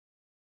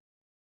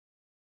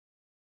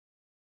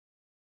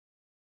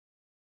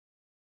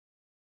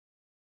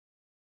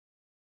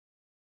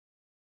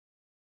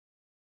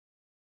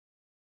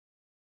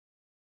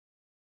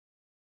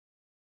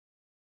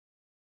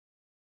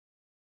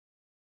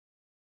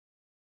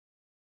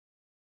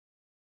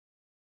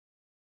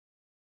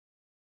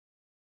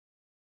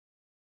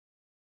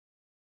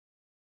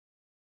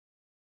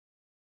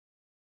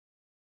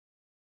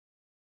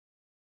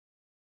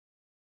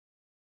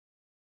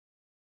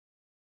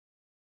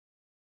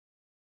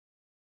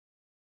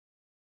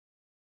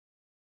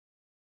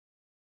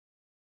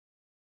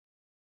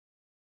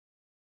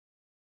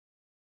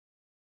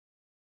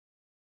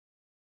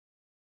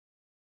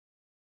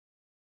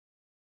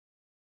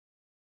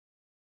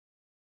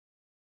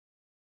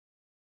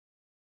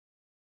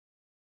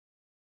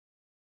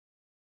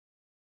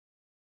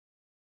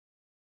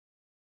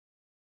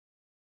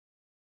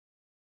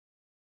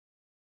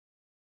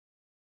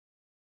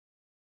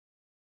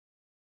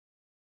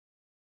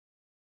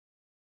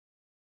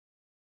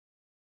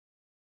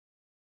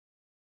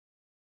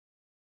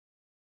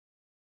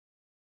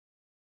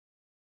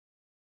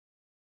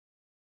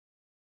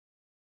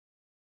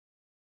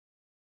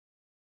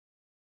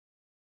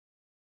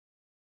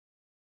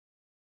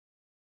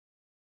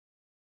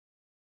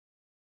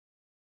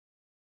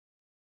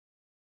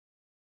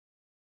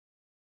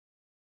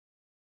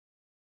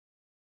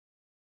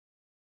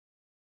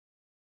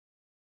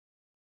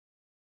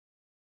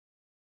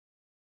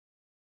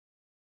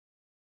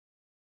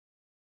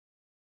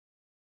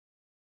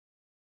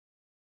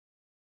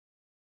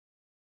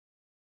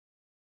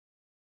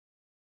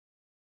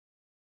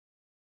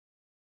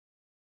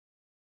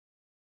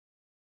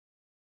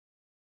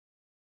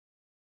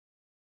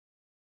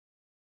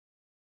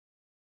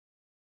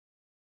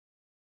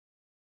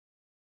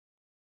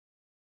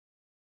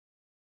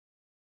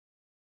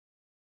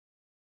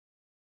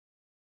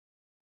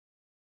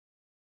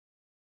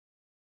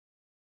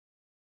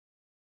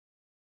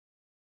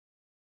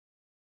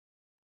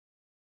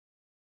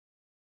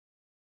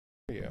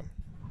You.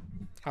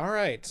 All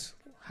right.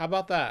 How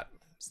about that?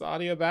 Is the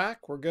audio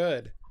back? We're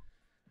good.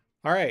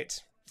 All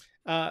right.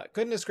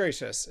 Goodness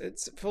gracious,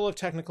 it's full of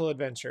technical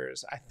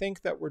adventures. I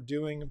think that we're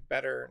doing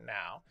better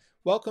now.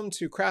 Welcome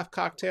to Craft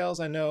Cocktails.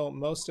 I know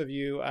most of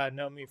you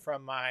know me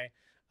from my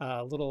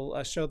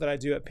little show that I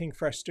do at Pink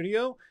Fresh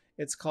Studio.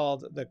 It's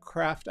called the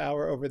Craft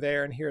Hour over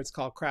there, and here it's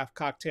called Craft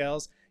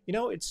Cocktails. You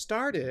know, it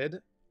started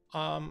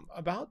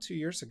about 2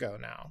 years ago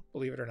now,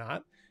 believe it or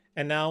not.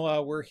 And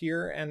now we're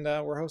here and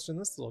we're hosting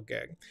this little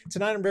gig.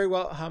 Tonight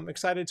I'm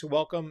excited to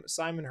welcome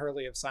Simon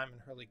Hurley of Simon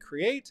Hurley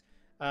Create.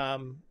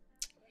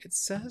 It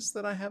says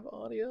that I have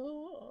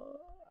audio.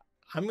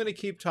 I'm going to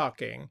keep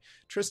talking.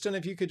 Tristan,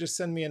 if you could just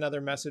send me another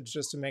message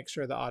just to make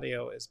sure the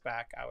audio is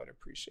back, I would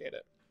appreciate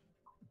it.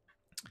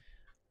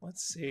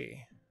 Let's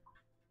see.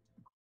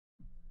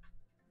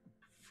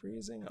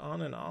 Freezing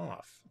on and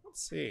off.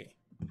 Let's see.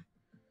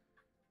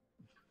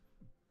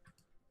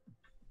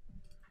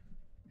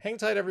 Hang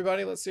tight,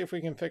 everybody. Let's see if we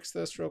can fix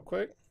this real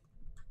quick.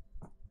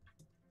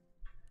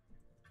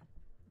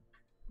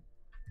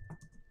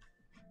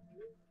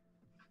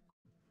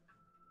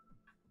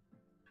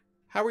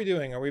 How are we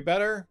doing? Are we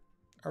better?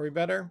 Are we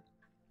better?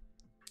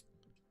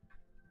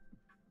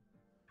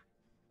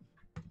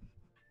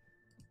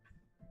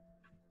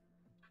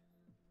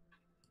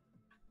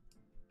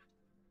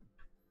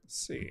 Let's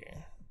see.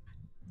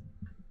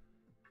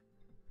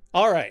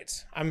 All right,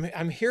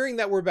 I'm hearing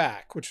that we're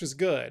back, which is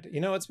good.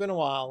 You know, it's been a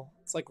while.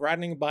 It's like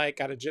riding a bike.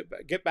 Got to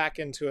get back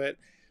into it.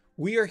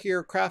 We are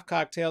here, Craft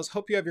Cocktails.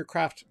 Hope you have your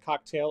craft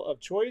cocktail of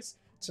choice.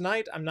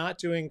 Tonight, I'm not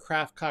doing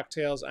craft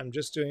cocktails. I'm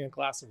just doing a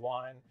glass of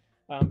wine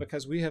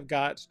because we have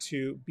got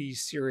to be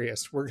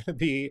serious. We're going to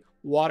be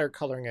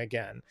watercoloring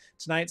again.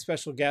 Tonight's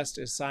special guest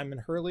is Simon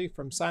Hurley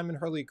from Simon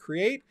Hurley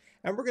Create,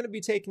 and we're going to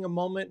be taking a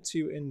moment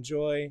to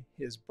enjoy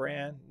his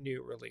brand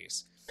new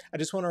release. I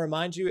just want to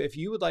remind you, if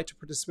you would like to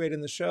participate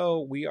in the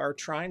show, we are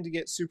trying to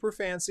get super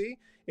fancy.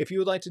 If you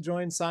would like to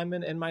join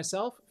Simon and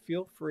myself,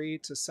 feel free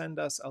to send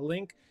us a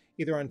link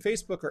either on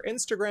Facebook or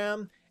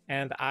Instagram,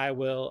 and I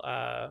will,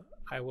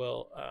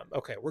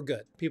 okay, we're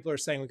good. People are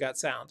saying we got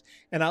sound.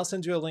 And I'll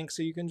send you a link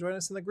so you can join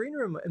us in the green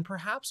room and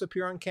perhaps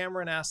appear on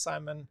camera and ask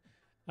Simon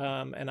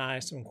and I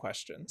some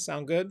questions.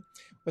 Sound good?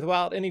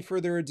 Without any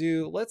further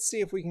ado, let's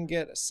see if we can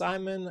get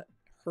Simon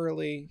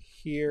Hurley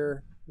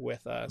here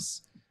with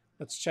us.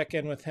 Let's check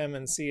in with him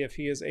and see if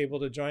he is able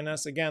to join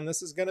us. Again,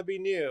 this is going to be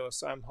new,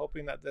 so I'm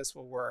hoping that this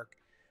will work.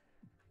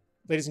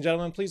 Ladies and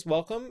gentlemen, please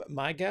welcome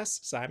my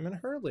guest, Simon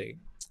Hurley.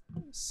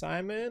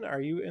 Simon, are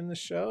you in the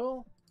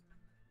show?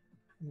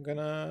 I'm going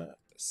to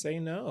say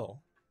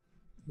no.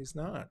 He's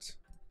not.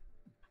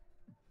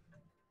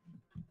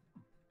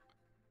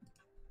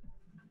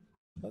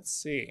 Let's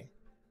see.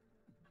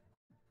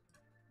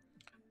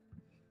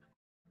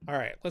 All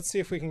right, let's see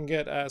if we can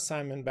get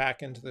Simon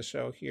back into the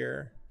show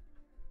here.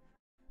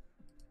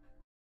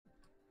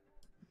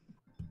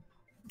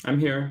 I'm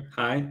here.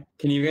 Hi.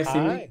 Can you guys see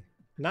me?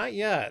 Not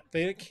yet.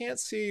 They can't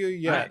see you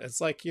yet. Hi.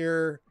 It's like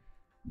you're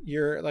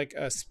like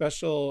a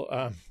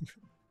special.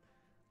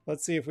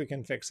 Let's see if we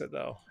can fix it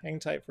though.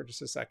 Hang tight for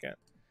just a second.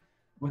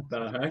 What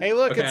the heck? Hey,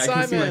 look, okay, it's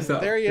Simon.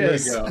 There he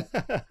is. There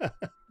we go.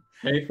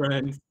 Hey,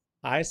 friends.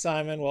 Hi,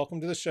 Simon.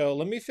 Welcome to the show.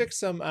 Let me fix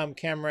some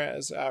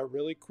cameras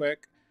really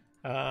quick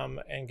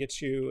and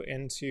get you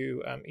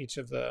into each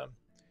of the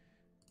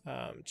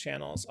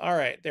channels. All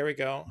right, there we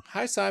go.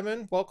 Hi,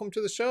 Simon. Welcome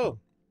to the show.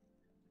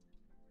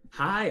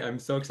 Hi, I'm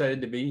so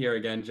excited to be here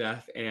again,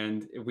 Jeff.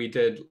 And we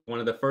did one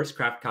of the first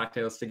craft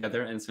cocktails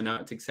together. And so now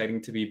it's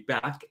exciting to be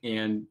back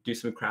and do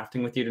some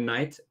crafting with you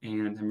tonight.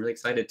 And I'm really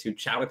excited to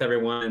chat with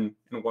everyone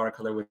and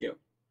watercolor with you.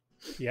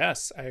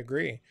 Yes, I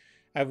agree.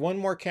 I have one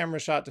more camera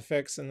shot to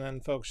fix, and then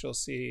folks, you'll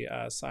see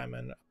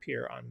Simon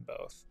appear on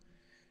both.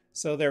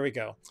 So there we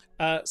go.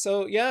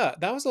 So yeah,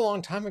 that was a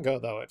long time ago,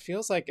 though. It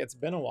feels like it's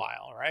been a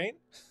while, right?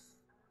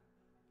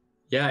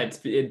 Yeah, it's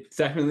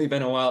definitely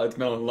been a while. It's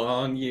been a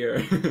long year.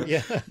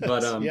 Yeah.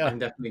 But yeah. I'm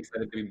definitely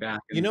excited to be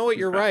back. You know what?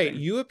 You're right.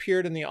 You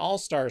appeared in the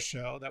All-Stars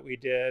show that we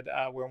did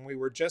when we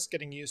were just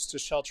getting used to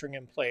sheltering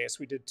in place.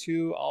 We did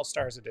 2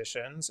 All-Stars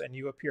editions, and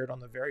you appeared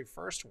on the very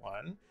first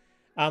one.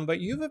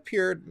 But you've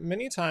appeared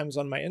many times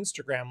on my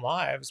Instagram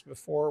lives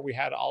before we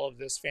had all of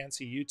this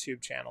fancy YouTube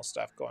channel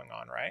stuff going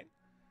on, right?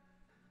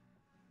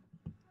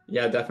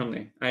 Yeah,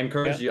 definitely. I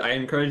encourage you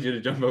to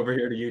jump over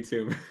here to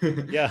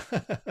YouTube. Yeah.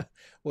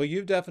 Well,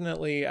 you've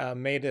definitely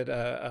made it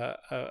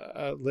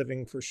a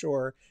living for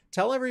sure.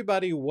 Tell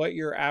everybody what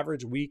your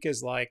average week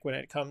is like when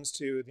it comes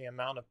to the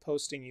amount of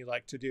posting you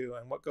like to do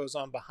and what goes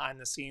on behind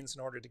the scenes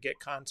in order to get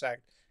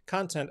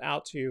content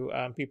out to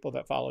people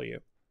that follow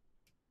you.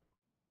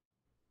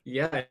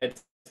 Yeah,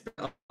 it's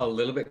a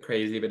little bit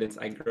crazy, but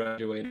I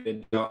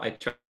graduated. I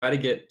try to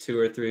get 2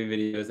 or 3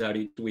 videos out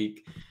each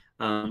week.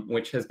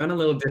 Which has been a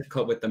little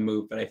difficult with the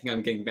move, but I think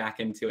I'm getting back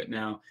into it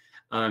now.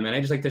 And I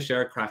just like to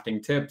share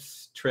crafting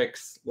tips,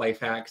 tricks, life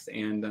hacks,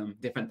 and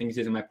different things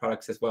using my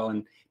products as well,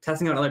 and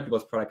testing out other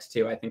people's products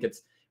too. I think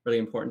it's really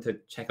important to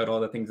check out all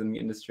the things in the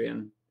industry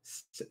and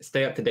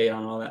stay up to date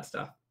on all that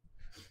stuff.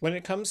 When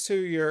it comes to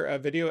your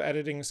video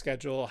editing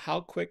schedule,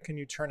 how quick can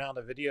you turn out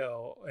a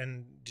video,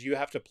 and do you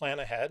have to plan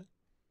ahead?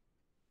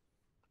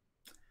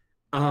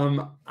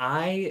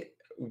 I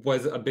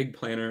was a big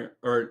planner,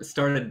 or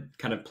started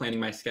kind of planning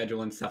my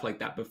schedule and stuff like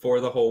that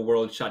before the whole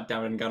world shut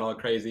down and got all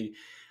crazy.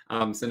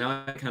 So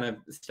now I kind of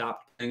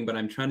stopped planning, but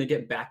I'm trying to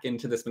get back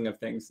into the swing of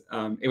things.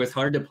 It was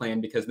hard to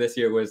plan because this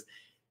year was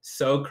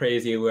so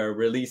crazy, where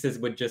releases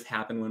would just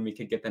happen when we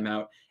could get them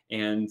out,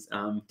 and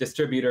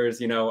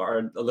distributors,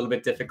 are a little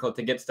bit difficult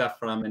to get stuff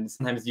from, and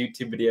sometimes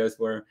YouTube videos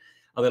were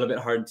a little bit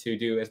hard to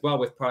do as well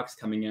with products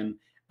coming in.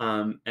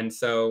 And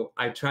so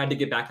I tried to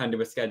get back onto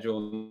a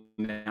schedule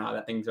now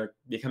that things are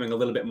becoming a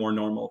little bit more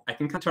normal. I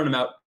can kind of turn them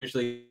out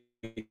usually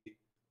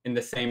in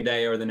the same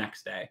day or the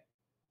next day.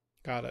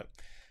 Got it.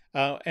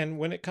 And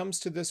when it comes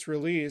to this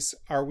release,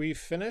 are we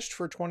finished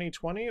for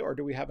 2020, or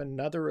do we have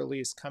another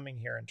release coming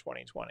here in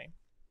 2020?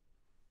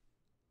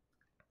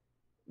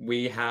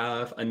 We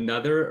have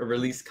another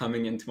release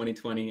coming in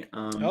 2020.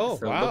 Oh, So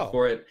look wow.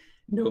 for it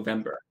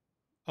November.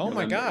 Oh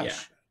my November, yeah.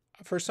 gosh.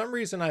 For some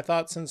reason, I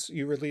thought since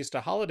you released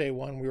a holiday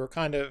one, we were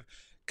kind of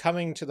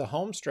coming to the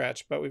home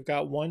stretch, but we've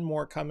got one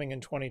more coming in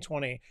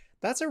 2020.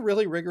 That's a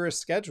really rigorous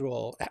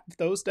schedule. Have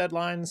those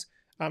deadlines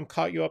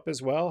caught you up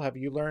as well? Have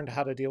you learned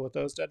how to deal with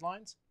those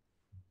deadlines?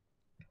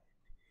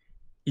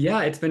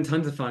 Yeah, it's been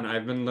tons of fun. I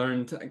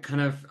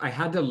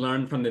had to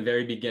learn from the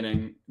very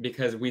beginning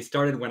because we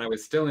started when I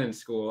was still in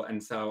school.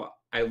 And so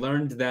I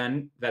learned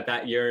then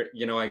that year,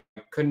 I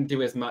couldn't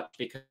do as much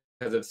because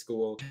of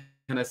school.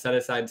 Kind of set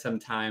aside some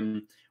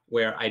time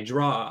where I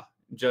draw,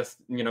 just,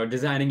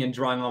 designing and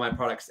drawing all my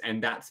products.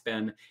 And that's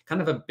been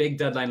kind of a big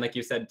deadline, like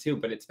you said, too.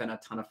 But it's been a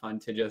ton of fun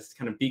to just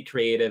kind of be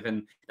creative.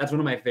 And that's one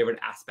of my favorite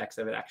aspects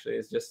of it, actually,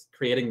 is just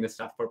creating this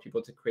stuff for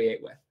people to create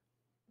with.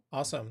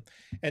 Awesome.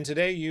 And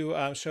today you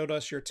showed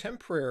us your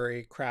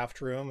temporary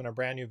craft room in a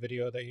brand new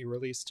video that you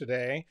released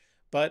today.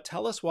 But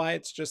tell us why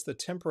it's just the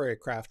temporary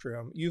craft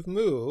room. You've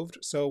moved,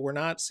 so we're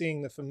not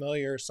seeing the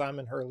familiar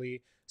Simon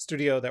Hurley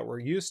studio that we're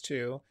used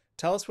to.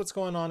 Tell us what's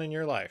going on in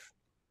your life.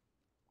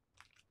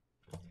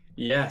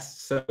 Yes,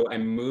 so I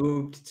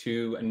moved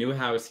to a new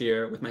house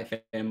here with my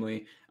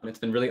family. It's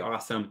been really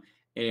awesome.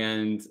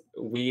 And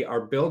we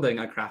are building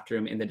a craft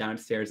room in the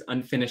downstairs,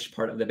 unfinished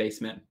part of the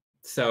basement.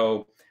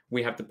 So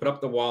we have to put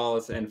up the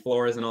walls and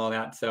floors and all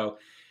that. So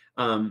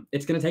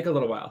it's going to take a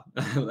little while,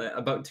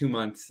 about 2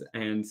 months.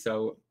 And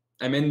so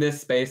I'm in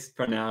this space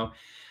for now.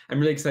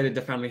 I'm really excited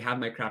to finally have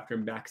my craft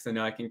room back. So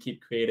now I can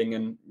keep creating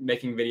and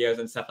making videos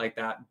and stuff like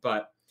that.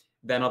 But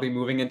then I'll be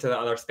moving into the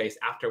other space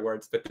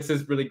afterwards. But this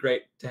is really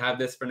great to have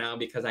this for now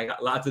because I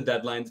got lots of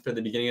deadlines for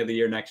the beginning of the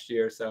year next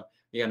year. So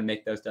you got to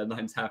make those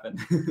deadlines happen.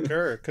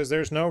 Sure, because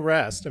there's no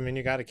rest. I mean,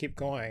 you got to keep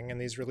going, and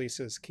these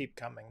releases keep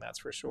coming, that's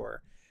for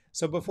sure.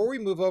 So before we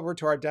move over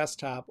to our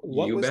desktop,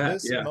 You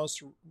bet. Yeah.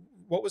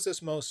 what was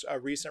this most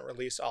recent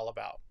release all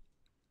about?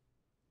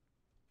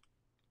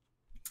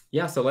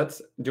 Yeah. So do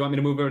you want me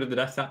to move over to the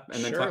desktop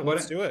and then Sure, talk about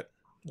let's it? do it.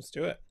 Let's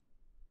do it.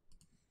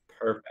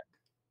 Perfect.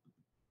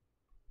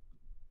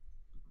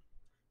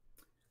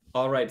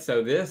 All right,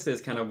 so this is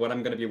kind of what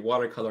I'm going to be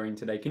watercoloring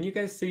today. Can you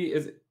guys see?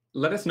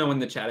 Let us know in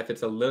the chat if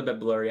it's a little bit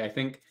blurry. I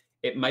think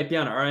it might be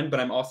on our end,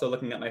 but I'm also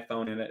looking at my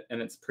phone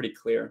and it's pretty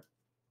clear.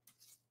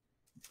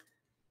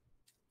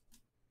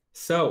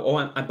 So,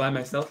 I'm by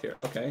myself here.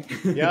 Okay.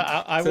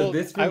 Yeah, I So will.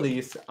 this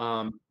release,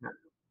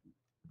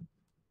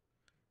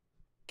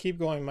 Keep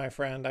going, my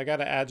friend. I got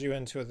to add you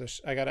into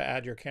I got to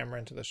add your camera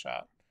into the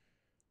shot.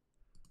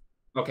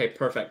 Okay,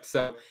 perfect.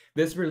 So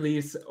this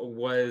release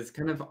was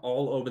kind of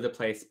all over the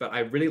place, but I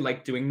really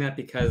like doing that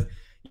because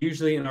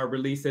usually in our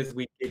releases,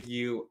 we give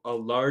you a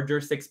larger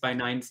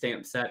 6x9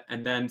 stamp set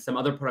and then some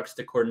other products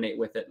to coordinate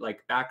with it,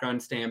 like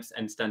background stamps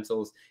and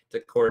stencils to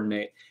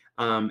coordinate.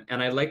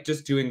 And I like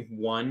just doing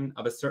one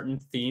of a certain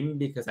theme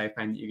because I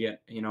find that you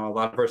get, a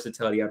lot of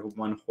versatility out of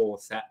one whole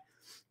set.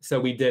 So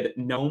we did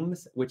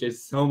gnomes, which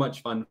is so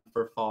much fun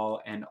for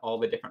fall and all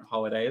the different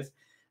holidays.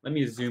 Let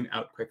me zoom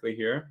out quickly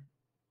here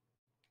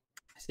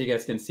so you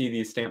guys can see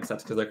these stamp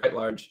sets because they're quite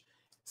large.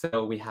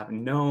 So we have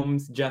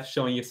gnomes, Jeff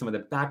showing you some of the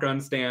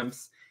background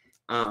stamps.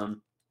 I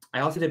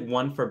also did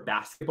one for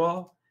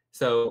basketball.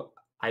 So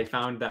I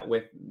found that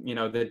with,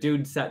 the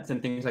dude sets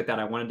and things like that,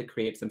 I wanted to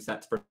create some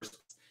sets for.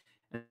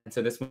 And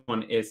so this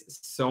one is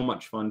so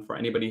much fun for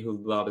anybody who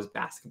loves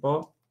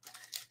basketball.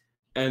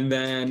 And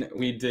then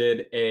we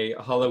did a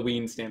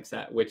Halloween stamp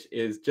set, which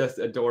is just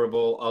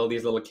adorable. All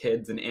these little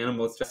kids and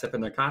animals dressed up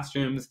in their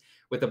costumes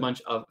with a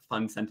bunch of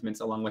fun sentiments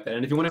along with it.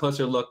 And if you want a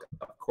closer look,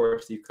 of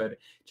course, you could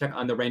check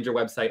on the Ranger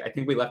website. I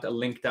think we left a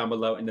link down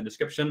below in the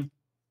description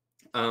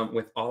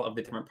with all of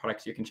the different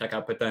products you can check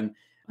out. But then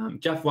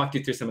Jeff walked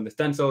you through some of the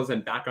stencils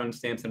and background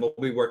stamps, and we'll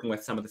be working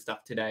with some of the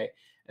stuff today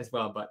as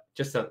well. But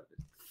just a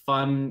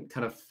fun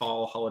kind of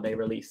fall holiday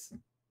release.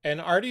 And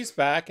Artie's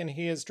back, and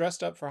he is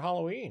dressed up for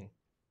Halloween.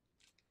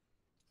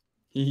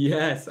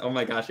 Yes. Oh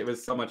my gosh, it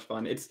was so much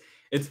fun. It's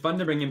fun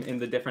to bring him in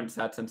the different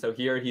sets. And so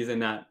here he's in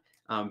that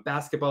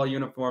basketball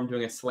uniform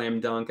doing a slam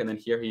dunk, and then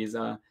here he's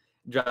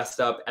dressed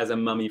up as a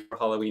mummy for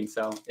Halloween.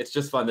 So it's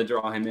just fun to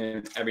draw him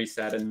in every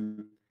set,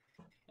 and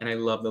I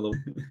love the little.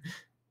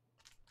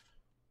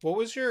 What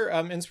was your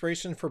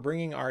inspiration for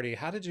bringing Artie?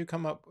 How did you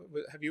come up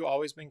with, have you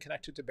always been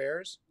connected to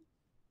bears?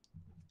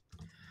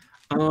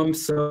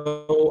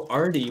 So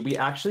Artie, we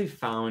actually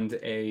found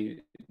a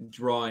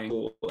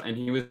drawing, and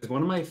he was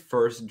one of my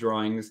first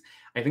drawings,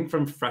 I think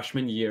from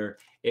freshman year.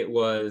 It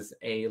was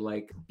a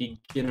like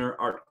beginner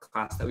art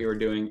class that we were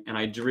doing, and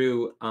I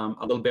drew a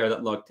little bear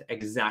that looked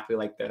exactly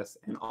like this.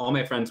 And all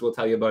my friends will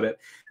tell you about it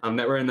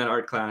that were in that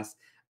art class.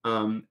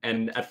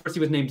 And at first he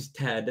was named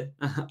Ted,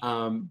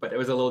 but it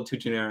was a little too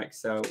generic,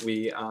 so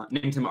we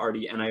named him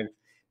Artie. And I've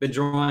been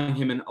drawing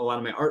him in a lot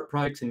of my art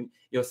projects, and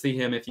you'll see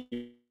him if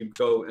you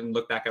go and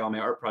look back at all my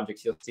art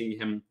projects, you'll see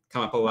him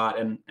come up a lot.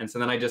 And so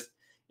then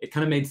it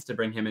kind of made sense to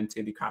bring him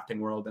into the crafting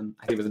world, and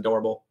I think it was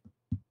adorable.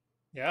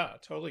 Yeah,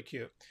 totally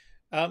cute.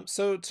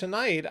 So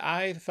tonight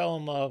I fell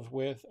in love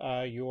with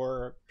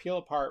your peel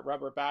apart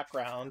rubber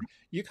background.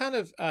 You kind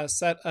of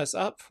set us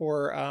up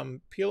for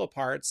peel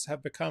aparts,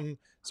 have become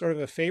sort of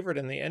a favorite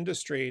in the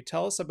industry.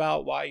 Tell us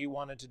about why you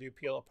wanted to do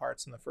peel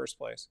aparts in the first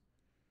place.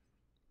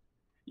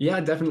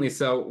 Yeah, definitely.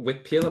 So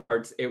with peel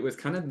arts, it was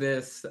kind of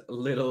this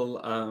little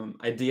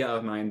idea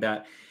of mine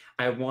that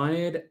I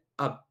wanted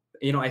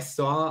I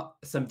saw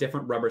some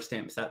different rubber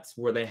stamp sets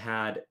where they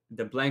had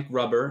the blank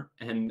rubber,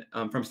 and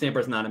from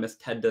Stampers Anonymous,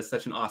 Ted does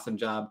such an awesome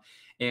job.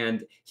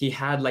 And he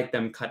had like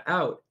them cut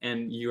out,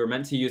 and you were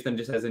meant to use them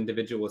just as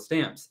individual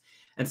stamps.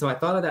 And so I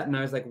thought of that, and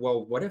I was like,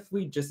 well, what if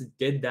we just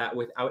did that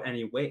without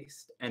any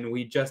waste? And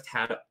we just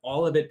had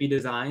all of it be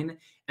design,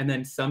 and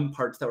then some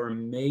parts that were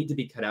made to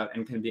be cut out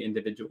and can be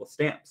individual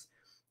stamps.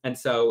 And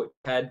so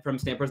Ted from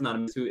Stampers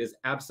Anonymous, who is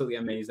absolutely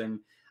amazing,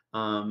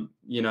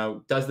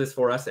 does this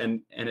for us,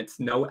 and it's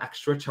no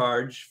extra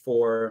charge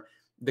for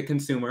the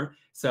consumer.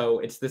 So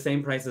it's the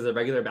same price as a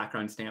regular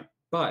background stamp.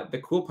 But the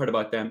cool part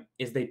about them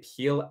is they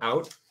peel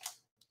out.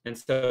 And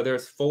so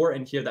there's 4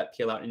 in here that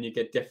peel out, and you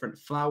get different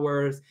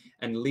flowers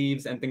and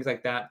leaves and things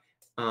like that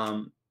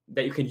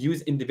that you can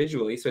use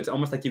individually. So it's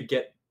almost like you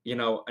get,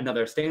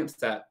 another stamp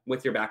set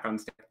with your background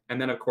stamp.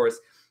 And then, of course,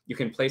 you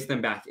can place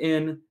them back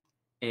in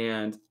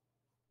and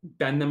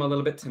bend them a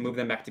little bit to move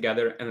them back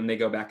together, and then they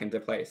go back into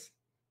place.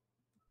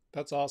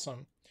 That's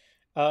awesome.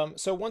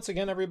 So once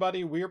again,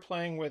 everybody, we're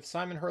playing with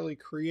Simon Hurley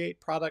Create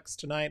products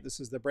tonight. This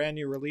is the brand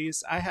new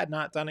release. I had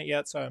not done it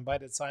yet, so I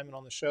invited Simon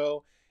on the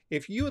show.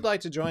 If you would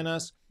like to join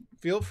us,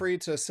 feel free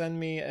to send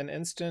me an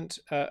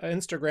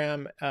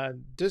Instagram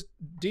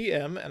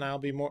DM, and I'll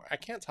be more. I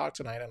can't talk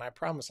tonight, and I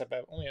promise I've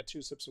only had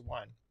 2 sips of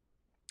wine.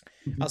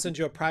 I'll send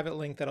you a private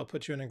link that'll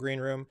put you in a green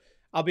room.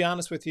 I'll be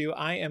honest with you,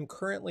 I am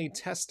currently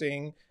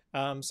testing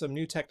some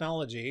new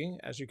technology.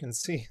 As you can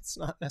see, it's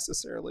not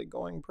necessarily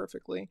going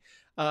perfectly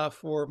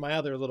for my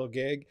other little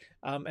gig.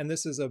 And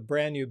this is a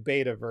brand new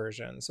beta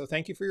version. So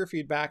thank you for your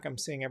feedback. I'm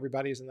seeing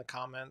everybody's in the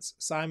comments.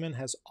 Simon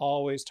has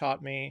always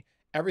taught me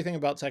everything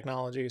about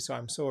technology, so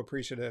I'm so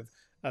appreciative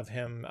of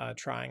him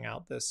trying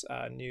out this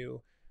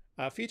new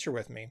feature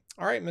with me.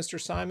 All right, Mr.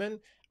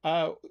 Simon,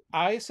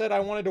 I said I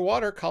wanted to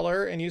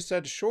watercolor, and you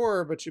said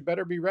sure, but you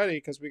better be ready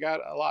because we got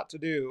a lot to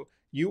do.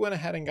 You went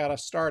ahead and got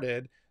us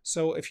started.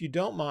 So if you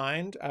don't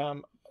mind,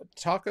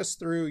 talk us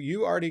through.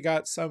 You already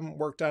got some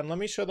work done. Let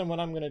me show them what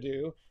I'm going to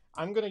do.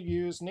 I'm going to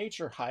use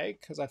Nature Hike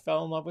because I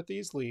fell in love with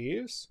these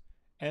leaves.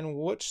 And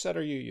which set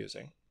are you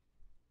using?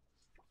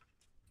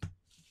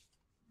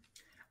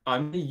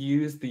 I'm going to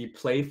use the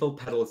Playful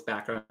Petals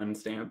background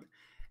stamp.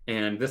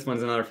 And this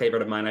one's another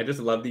favorite of mine. I just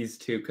love these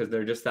two because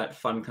they're just that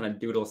fun kind of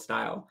doodle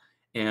style.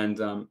 And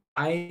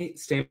I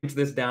stamped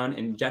this down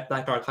in Jet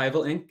Black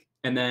Archival ink.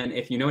 And then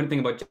if you know anything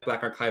about Jet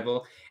Black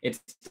Archival, it's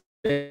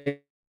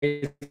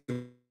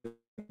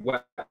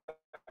wet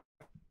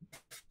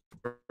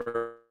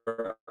for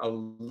a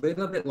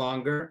little bit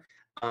longer.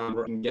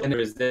 And get the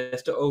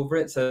resist over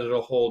it so that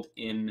it'll hold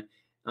in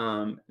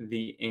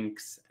the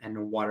inks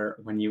and water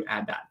when you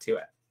add that to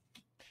it.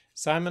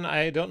 Simon,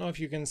 I don't know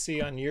if you can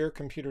see on your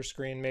computer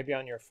screen, maybe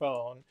on your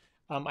phone.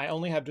 I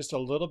only have just a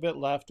little bit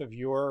left of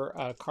your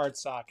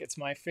cardstock. It's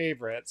my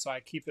favorite, so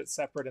I keep it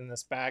separate in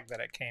this bag that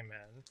it came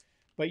in.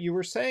 But you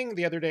were saying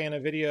the other day in a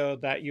video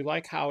that you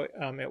like how it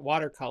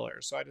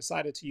watercolors, so I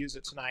decided to use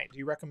it tonight. Do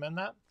you recommend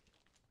that?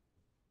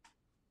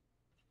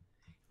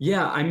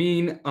 Yeah, I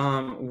mean,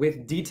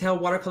 with detail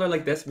watercolor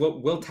like this,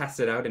 we'll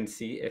test it out and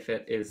see if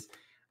it is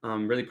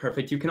really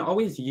perfect. You can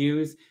always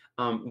use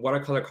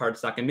watercolor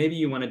cardstock, and maybe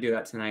you want to do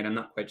that tonight. I'm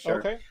not quite sure.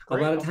 Okay, a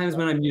lot of times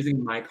when I'm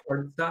using my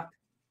cardstock,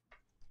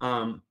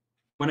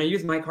 when I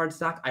use my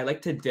cardstock, I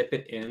like to dip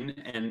it in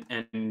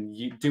and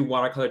you do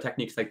watercolor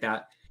techniques like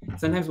that.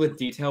 Sometimes with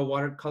detail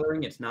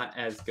watercoloring, it's not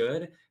as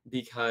good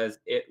because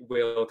it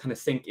will kind of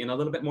sink in a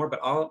little bit more. But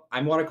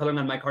I'm watercoloring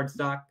on my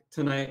cardstock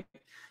tonight,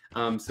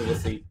 so we'll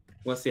see.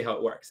 We'll see how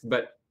it works.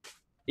 But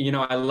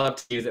I love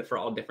to use it for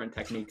all different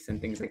techniques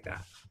and things like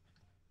that.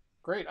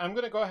 Great. I'm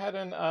going to go ahead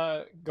and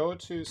go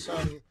to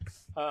some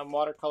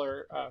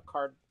watercolor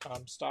card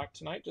stock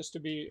tonight, just to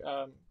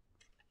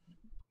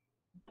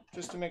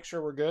make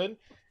sure we're good.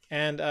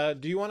 And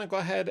do you want to go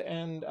ahead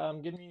and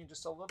give me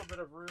just a little bit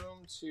of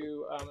room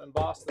to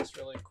emboss this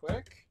really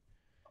quick?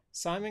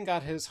 Simon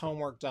got his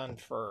homework done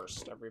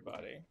first,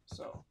 everybody.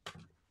 So,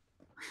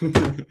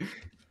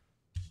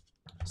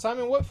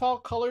 Simon, what fall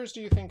colors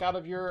do you think out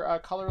of your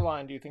color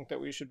line do you think that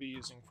we should be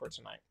using for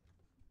tonight?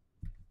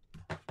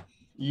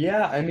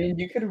 Yeah, I mean,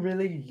 you could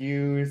really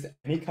use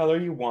any color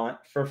you want.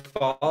 For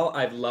fall,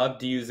 I've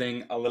loved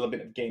using a little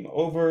bit of Game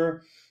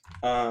Over.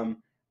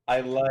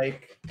 I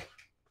like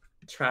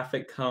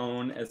Traffic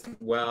Cone as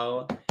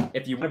well.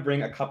 If you want to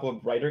bring a couple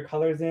of brighter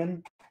colors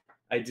in,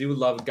 I do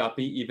love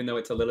Guppy, even though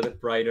it's a little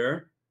bit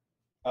brighter.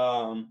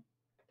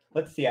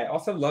 Let's see, I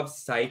also love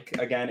Psych.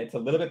 Again, it's a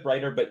little bit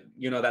brighter, but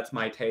you know, that's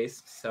my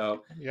taste.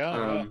 So,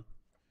 Yeah.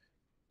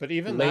 But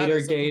even that later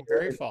is looking Gator.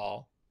 very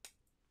fall.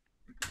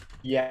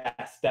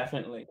 Yes,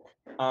 definitely.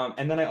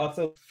 And then I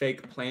also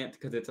Fake Plant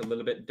because it's a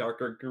little bit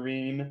darker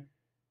green.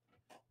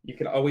 You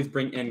can always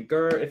bring in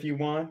Gur if you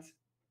want.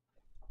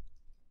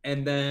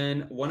 And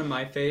then one of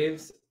my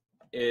faves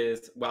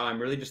is, wow, I'm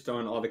really just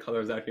throwing all the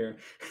colors out here.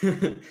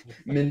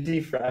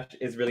 Minty Fresh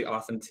is really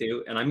awesome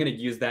too. And I'm going to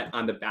use that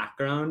on the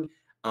background.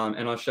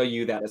 And I'll show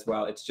you that as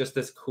well. It's just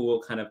this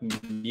cool kind of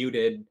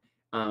muted,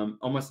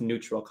 almost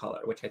neutral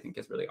color, which I think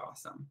is really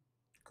awesome.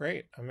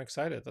 Great. I'm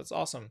excited. That's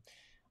awesome.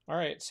 All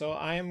right, so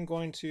I am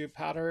going to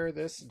powder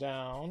this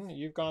down.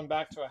 You've gone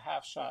back to a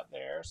half shot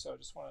there, so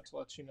just wanted to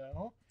let you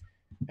know.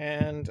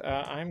 And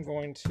I'm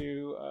going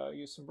to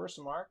use some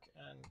Versamark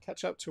and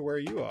catch up to where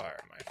you are,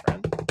 my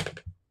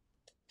friend.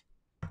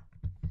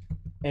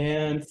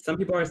 And some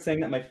people are saying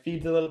that my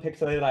feed's a little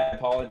pixelated. I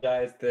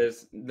apologize.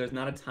 There's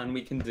not a ton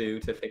we can do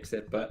to fix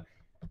it, but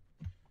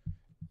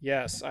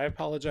yes, I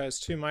apologize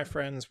too, my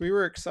friends. We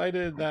were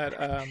excited that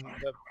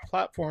the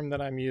platform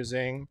that I'm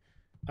using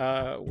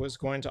was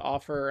going to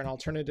offer an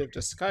alternative to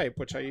Skype,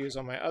 which I use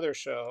on my other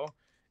show,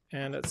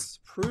 and it's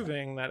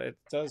proving that it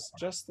does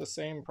just the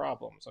same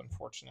problems,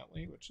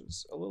 unfortunately, which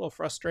is a little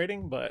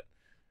frustrating, but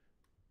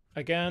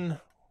again,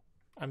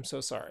 I'm so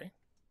sorry.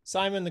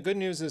 Simon, the good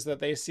news is that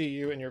they see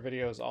you in your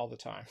videos all the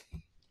time.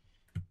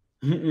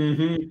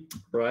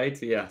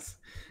 Right, yes.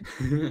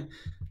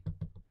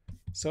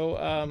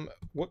 So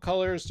what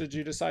colors did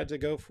you decide to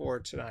go for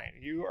tonight?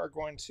 You are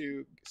going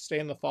to stay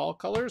in the fall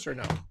colors or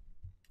no?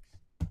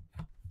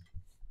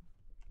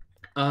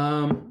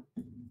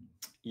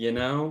 You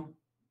know,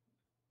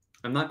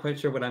 I'm not quite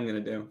sure what I'm gonna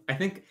do. I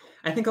think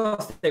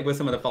I'll stay with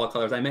some of the fall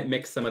colors. I might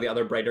mix some of the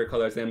other brighter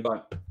colors in,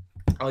 but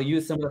I'll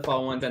use some of the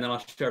fall ones and then I'll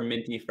share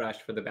Minty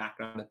Fresh for the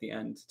background at the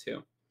end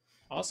too.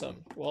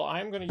 Awesome. Well,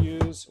 I'm going to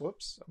use,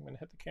 whoops, I'm going to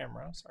hit the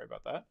camera. Sorry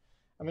about that.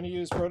 I'm going to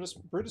use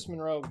Brutus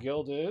Monroe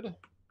Gilded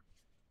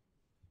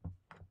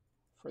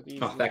for these.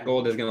 Oh, that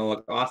gold is going to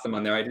look awesome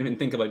on there. I didn't even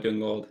think about doing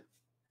gold.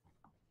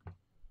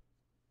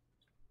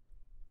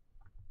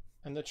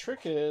 And the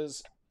trick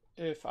is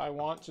if I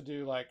want to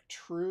do like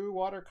true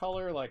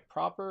watercolor, like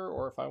proper,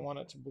 or if I want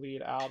it to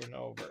bleed out and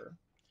over.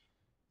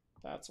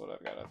 That's what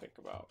I've got to think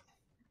about.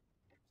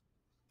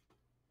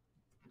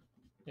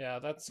 Yeah,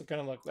 that's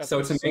going to look. That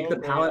so to make the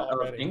palette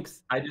of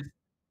inks,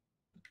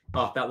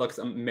 oh, that looks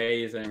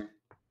amazing.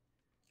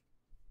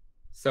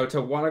 So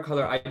to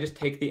watercolor, I just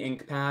take the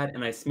ink pad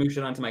and I smoosh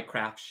it onto my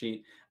craft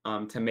sheet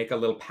to make a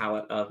little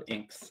palette of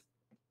inks.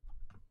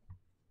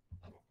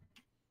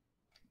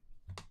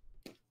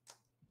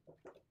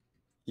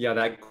 Yeah,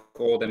 that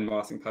gold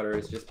embossing powder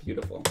is just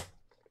beautiful.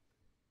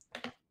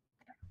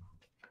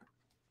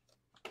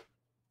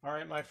 All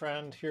right, my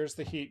friend, here's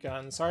the heat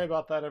gun. Sorry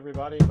about that,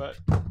 everybody, but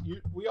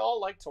we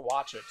all like to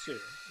watch it too, you know.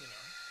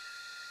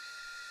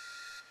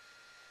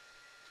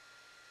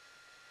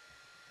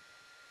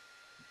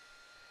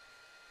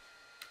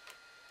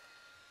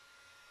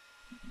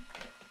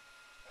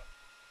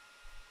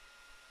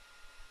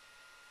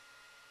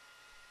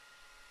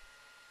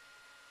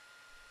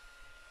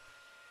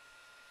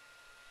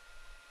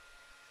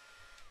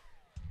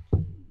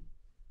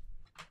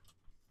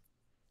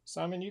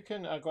 Simon, you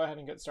can go ahead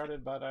and get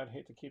started, but I'd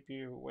hate to keep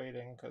you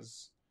waiting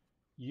because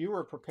you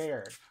were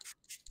prepared.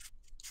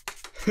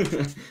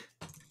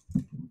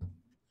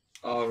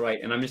 All right,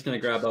 and I'm just going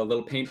to grab a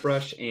little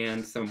paintbrush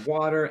and some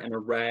water and a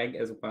rag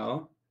as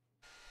well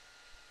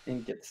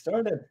and get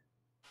started.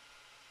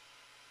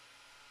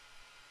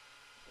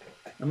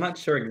 I'm not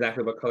sure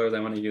exactly what colors I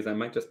want to use. I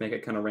might just make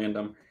it kind of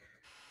random.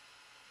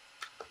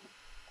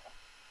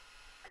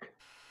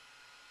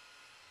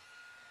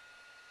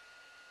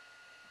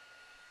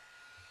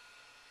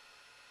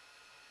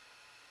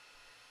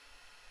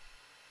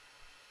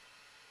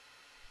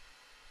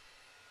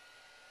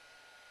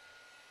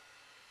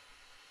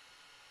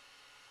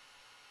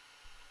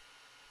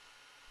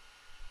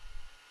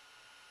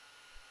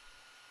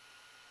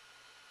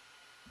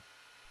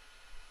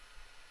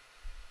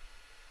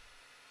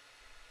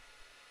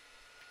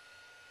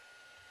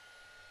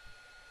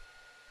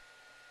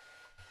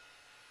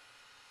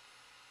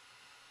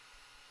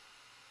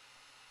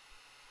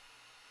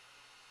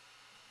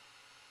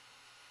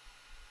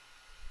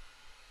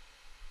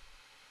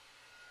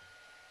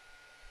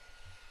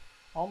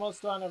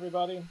 Almost done,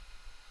 everybody.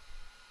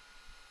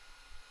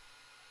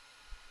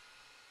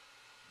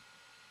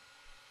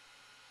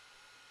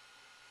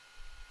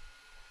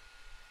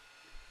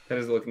 That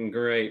is looking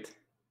great.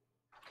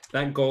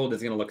 That gold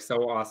is going to look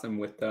so awesome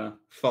with the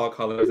fall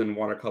colors and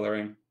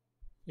watercoloring.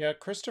 Yeah,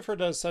 Christopher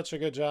does such a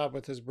good job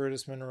with his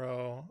Brutus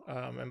Monroe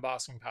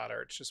embossing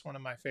powder. It's just one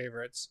of my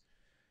favorites.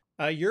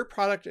 Your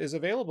product is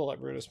available at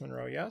Brutus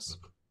Monroe, yes?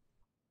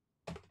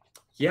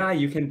 Yeah,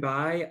 you can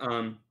buy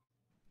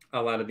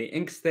a lot of the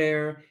inks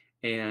there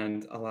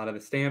and a lot of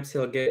the stamps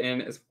he'll get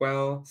in as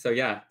well. So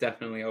yeah,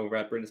 definitely over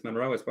at Brutus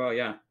Monroe as well.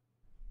 Yeah,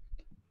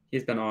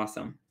 he's been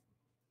awesome.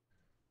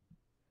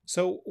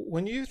 So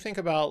when you think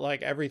about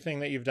like everything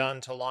that you've done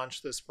to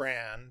launch this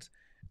brand,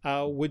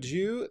 would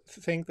you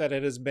think that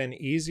it has been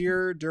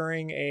easier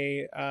during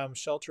a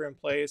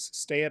shelter-in-place,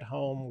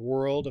 stay-at-home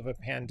world of a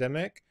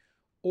pandemic,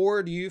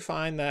 or do you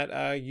find that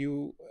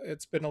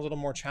it's been a little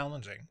more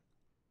challenging?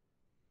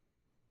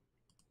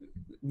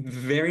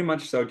 Very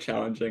much so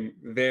challenging,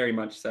 very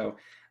much so.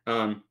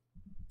 Um,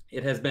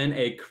 it has been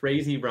a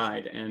crazy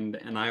ride, and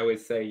I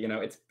always say, you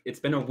know, it's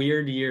been a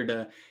weird year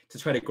to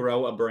try to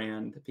grow a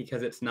brand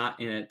because it's not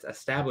in its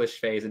established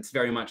phase. It's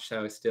very much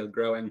so still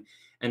growing,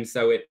 and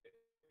so it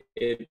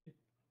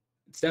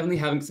it's definitely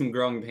having some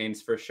growing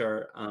pains for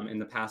sure in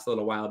the past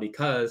little while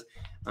because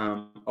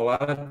a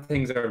lot of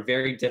things are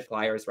very diff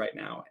flyers right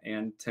now,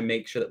 and to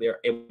make sure that they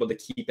are able to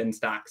keep in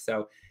stock.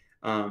 So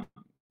um,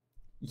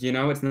 you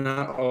know, it's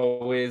not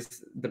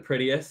always the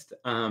prettiest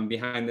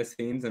behind the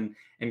scenes and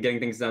getting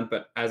things done,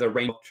 but as a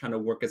range, trying to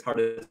work as hard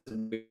as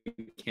we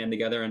can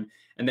together, and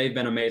they've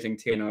been amazing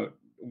too. You know,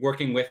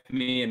 working with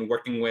me and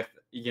working with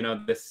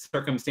the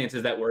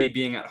circumstances that we're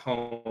being at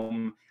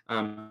home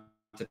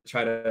to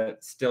try to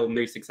still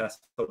be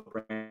successful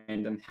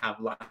brand and have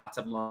lots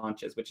of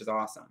launches, which is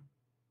awesome.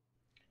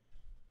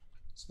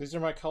 So these are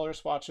my color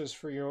swatches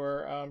for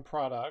your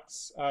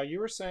products. You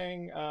were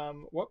saying,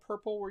 what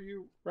purple were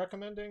you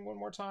recommending one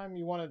more time?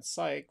 You wanted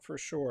Psych for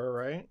sure,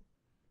 right?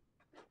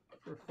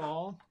 For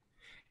fall?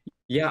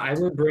 Yeah, I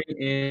would bring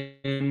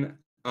in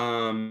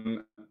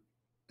some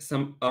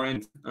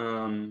orange.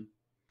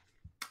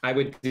 I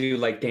would do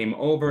like Game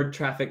Over,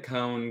 Traffic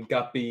Cone,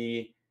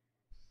 Guppy,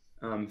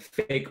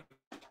 Fake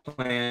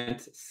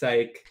Plant,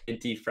 Psych, and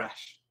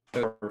Defresh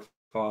for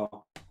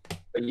fall.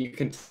 But you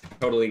can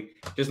totally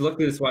just look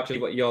through the swatches,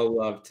 what you'll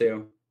love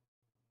too.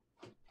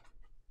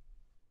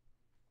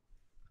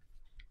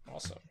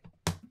 Awesome.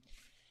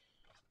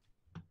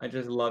 I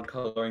just love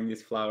coloring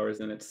these flowers,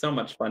 and it's so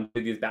much fun to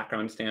do these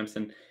background stamps.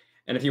 And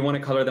if you want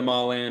to color them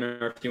all in,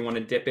 or if you want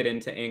to dip it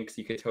into inks,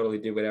 you could totally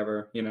do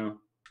whatever, you know.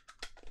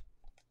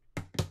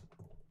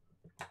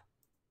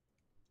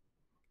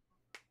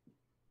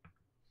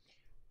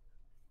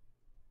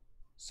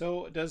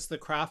 So does the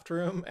craft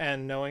room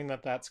and knowing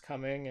that that's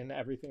coming and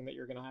everything that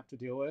you're going to have to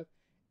deal with,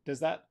 does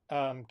that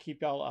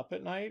keep y'all up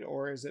at night,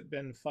 or has it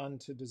been fun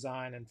to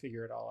design and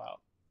figure it all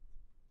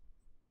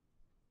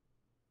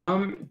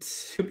out?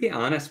 To be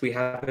honest, we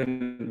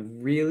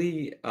haven't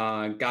really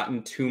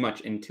gotten too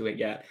much into it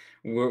yet.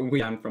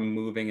 We done from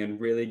moving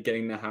and really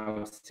getting the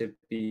house to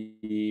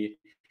be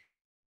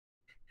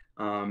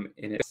in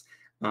it.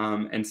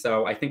 And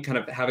so I think kind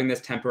of having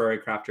this temporary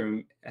craft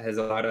room has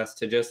allowed us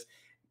to just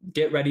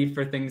get ready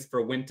for things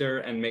for winter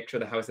and make sure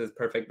the house is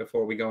perfect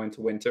before we go into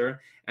winter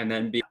and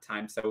then be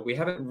time. So we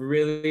haven't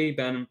really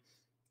been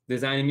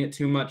designing it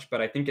too much,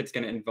 but I think it's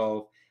going to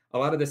involve a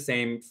lot of the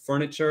same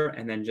furniture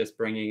and then just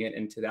bringing it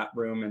into that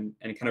room and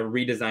kind of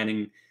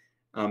redesigning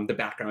the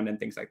background and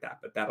things like that.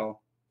 But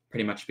that'll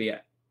pretty much be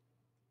it.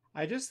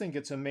 I just think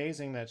it's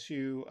amazing that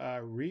you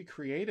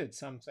recreated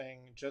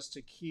something just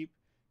to keep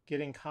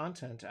getting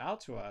content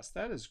out to us.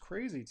 That is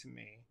crazy to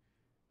me.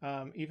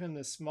 Even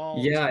the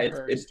small Yeah,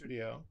 temporary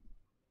studio.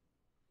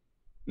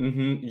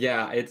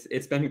 yeah,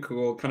 it's been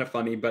cool, kind of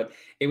funny, but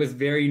it was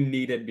very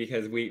needed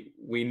because we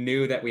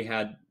knew that we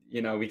had,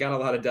 you know, we got a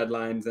lot of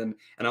deadlines, and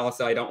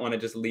also I don't want to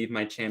just leave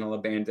my channel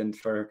abandoned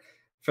for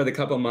the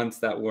couple months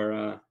that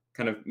we're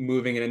kind of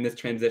moving and in this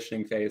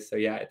transitioning phase. So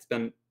yeah, it's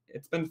been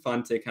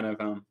fun to kind of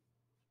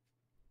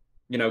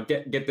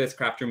get this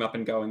craft room up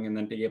and going and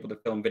then be able to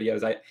film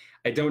videos.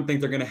 I don't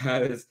think they're gonna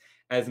have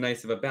as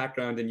nice of a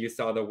background, and you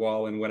saw the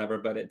wall and whatever,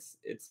 but it's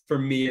for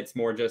me it's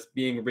more just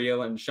being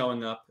real and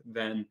showing up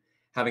than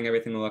having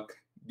everything look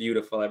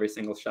beautiful every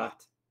single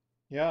shot.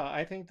 Yeah,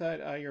 I think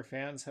that your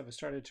fans have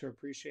started to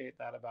appreciate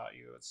that about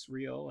you. It's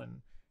real,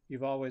 and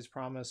you've always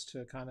promised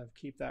to kind of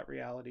keep that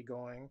reality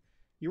going.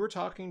 You were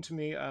talking to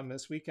me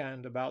this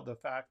weekend about the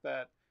fact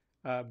that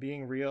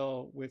being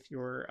real with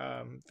your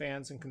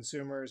fans and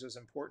consumers is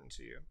important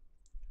to you.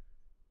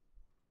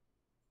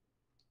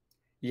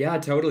 Yeah,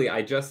 totally.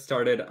 I just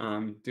started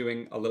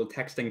doing a little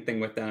texting thing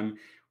with them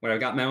where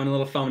I've got my own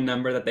little phone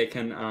number that they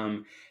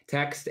can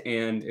text,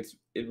 and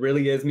it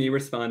really is me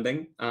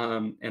responding,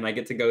 and I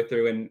get to go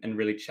through and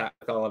really chat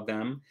with all of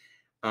them.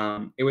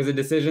 It was a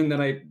decision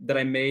that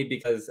I made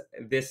because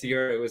this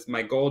year it was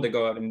my goal to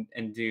go out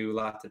and do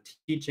lots of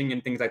teaching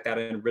and things like that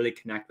and really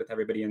connect with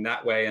everybody in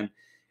that way. And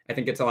I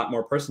think it's a lot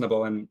more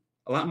personable and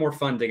a lot more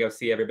fun to go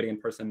see everybody in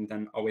person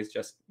than always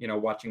just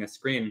watching a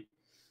screen.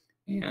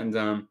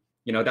 And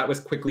that was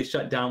quickly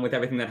shut down with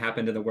everything that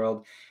happened in the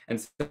world. And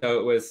so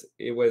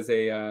it was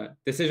a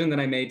decision that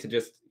I made to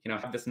just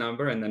have this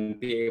number and then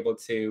be able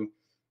to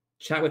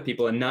chat with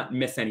people and not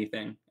miss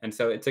anything. And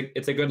so it's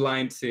a good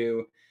line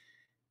to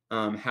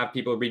have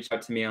people reach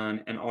out to me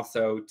on, and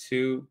also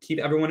to keep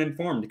everyone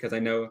informed, because I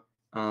know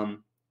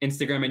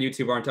Instagram and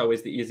YouTube aren't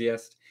always the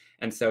easiest.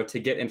 And so to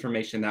get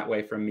information that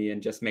way from me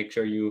and just make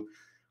sure you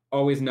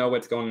always know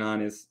what's going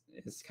on is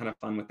kind of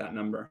fun with that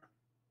number.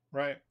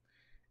 Right.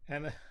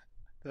 And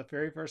the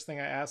very first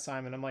thing I asked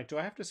Simon, I'm like, do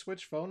I have to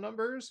switch phone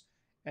numbers?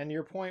 And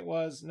your point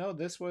was, no,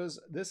 this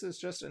is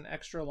just an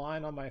extra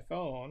line on my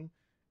phone,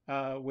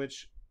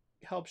 which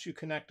helps you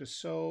connect to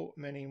so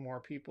many more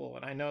people.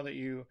 And I know that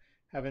you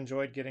have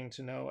enjoyed getting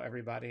to know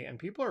everybody, and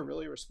people are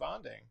really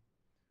responding.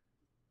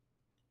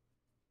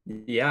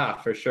 Yeah,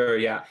 for sure.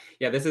 Yeah.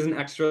 Yeah. This is an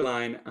extra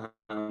line.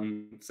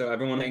 So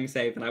everyone staying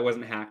safe, and I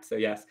wasn't hacked. So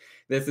yes,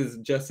 this is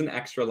just an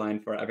extra line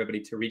for everybody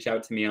to reach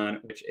out to me on,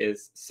 which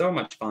is so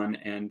much fun.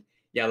 And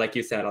yeah, like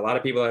you said, a lot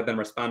of people have been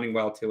responding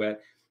well to it.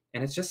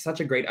 And it's just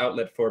such a great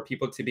outlet for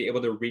people to be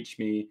able to reach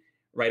me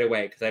right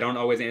away, because I don't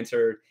always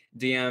answer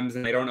DMs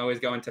and I don't always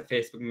go into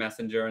Facebook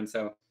Messenger. And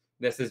so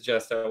this is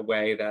just a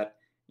way that,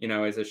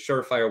 is a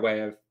surefire way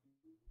of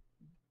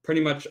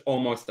pretty much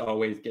almost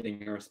always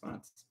getting a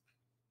response.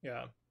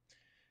 Yeah.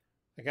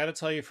 I got to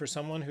tell you, for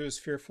someone who's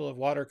fearful of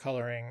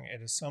watercoloring,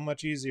 it is so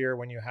much easier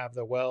when you have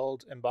the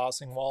weld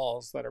embossing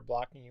walls that are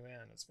blocking you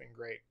in. It's been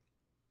great.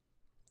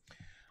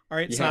 All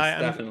right, Yes, Sai,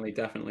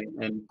 definitely.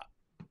 And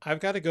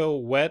I've got to go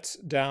wet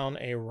down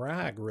a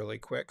rag really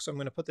quick. So I'm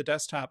going to put the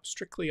desktop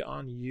strictly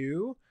on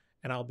you,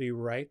 and I'll be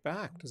right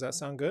back. Does that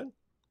sound good?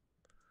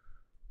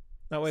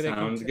 That way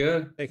sounds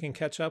good. They can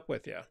catch up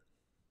with you.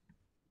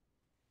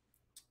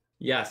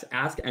 Yes,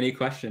 ask any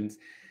questions.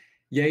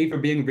 Yay for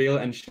being real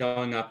and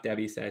showing up,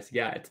 Debbie says.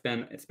 Yeah, it's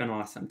been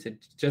awesome to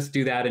just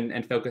do that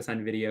and focus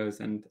on videos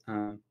and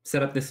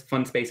set up this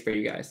fun space for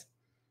you guys.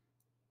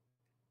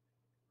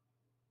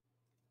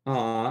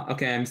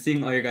 Okay, I'm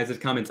seeing all your guys'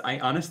 comments. I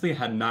honestly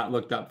had not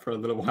looked up for a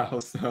little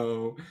while,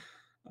 so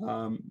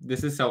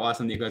this is so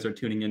awesome that you guys are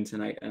tuning in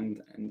tonight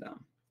and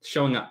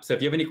showing up. So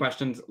if you have any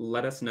questions,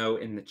 let us know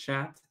in the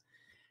chat.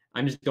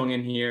 I'm just going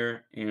in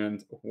here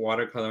and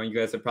watercoloring. You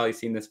guys have probably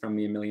seen this from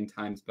me a million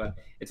times, but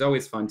it's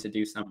always fun to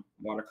do some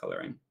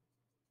watercoloring.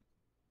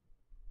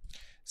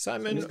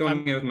 Simon, so I'm just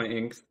going in with my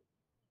inks.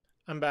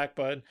 I'm back,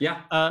 bud.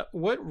 Yeah.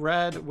 What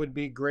red would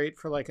be great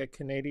for like a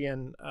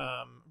Canadian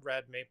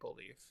red maple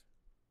leaf?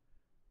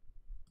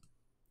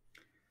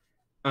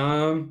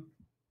 I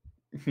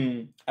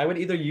would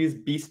either use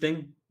Bee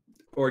Sting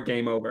or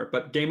Game Over,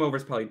 but Game Over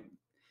is probably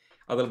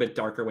a little bit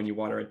darker when you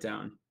water it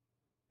down.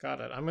 Got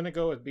it. I'm going to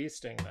go with Bee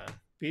Sting then.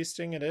 Bee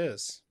Sting it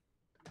is.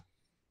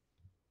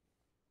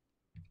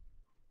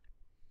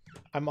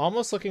 I'm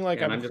almost looking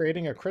like I'm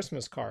creating a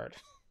Christmas card.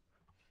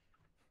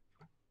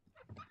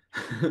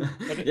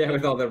 Yeah,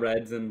 with all the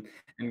reds and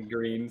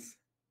greens.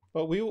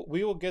 But we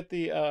will get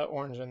the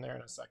orange in there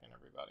in a second,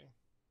 everybody.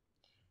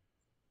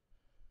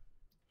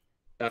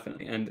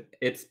 Definitely. And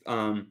it's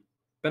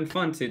been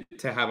fun to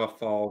have a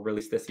fall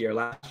release this year.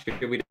 Last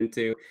year we didn't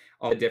do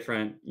all the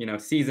different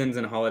seasons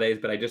and holidays,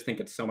 but I just think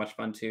it's so much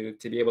fun to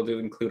be able to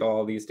include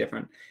all these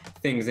different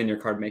things in your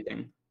card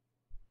making.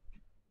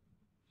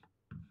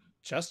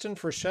 Justin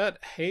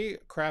Frechette, hey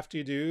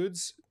crafty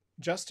dudes.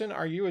 Justin,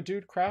 are you a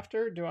dude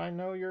crafter? Do I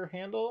know your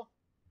handle?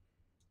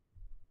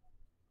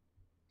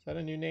 Is that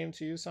a new name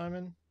to you,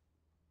 Simon?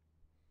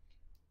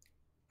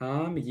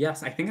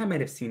 Yes, I think I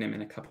might have seen him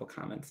in a couple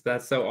comments.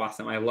 That's so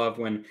awesome. I love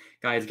when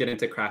guys get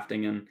into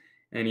crafting,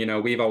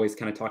 and we've always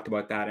kind of talked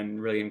about that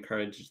and really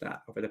encouraged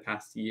that over the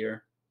past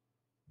year.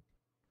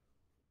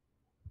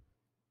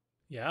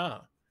 Yeah,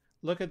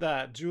 look at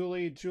that.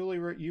 Julie,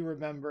 you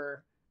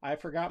remember, I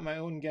forgot my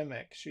own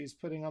gimmick. She's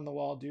putting on the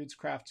wall Dudes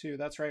Craft 2.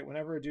 That's right.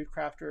 Whenever a dude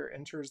crafter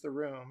enters the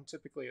room,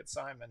 typically it's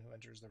Simon who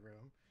enters the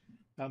room,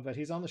 but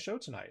he's on the show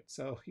tonight,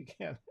 so he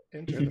can't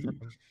enter the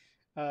room.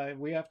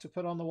 We have to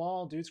put on the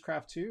wall Dudes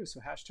Craft 2, so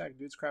hashtag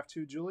Dudes Craft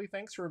 2. Julie,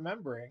 thanks for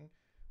remembering.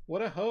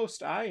 What a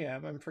host I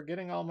am. I'm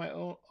forgetting all my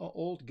own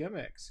old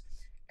gimmicks.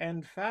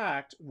 In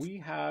fact, we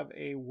have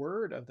a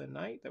word of the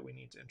night that we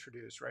need to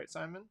introduce, right,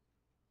 Simon?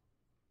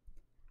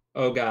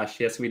 Oh gosh,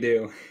 yes we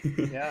do.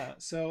 Yeah,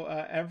 so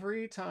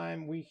every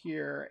time we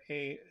hear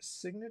a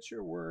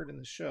signature word in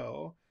the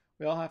show,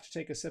 we all have to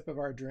take a sip of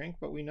our drink,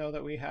 but we know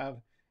that we have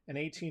an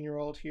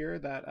 18-year-old here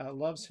that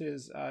loves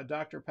his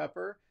Dr.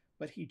 Pepper,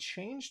 but he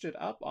changed it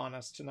up on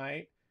us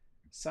tonight.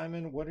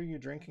 Simon, what are you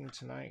drinking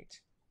tonight?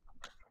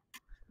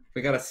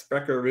 We got a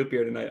Sprecher root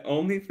beer tonight,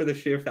 only for the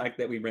sheer fact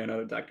that we ran out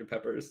of Dr.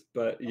 Peppers.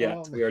 But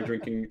yes, we are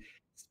drinking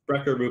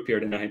Sprecher root beer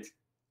tonight.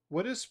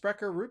 What is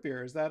Sprecher root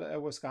beer? Is that a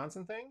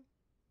Wisconsin thing?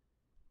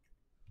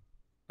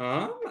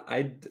 I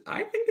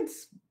think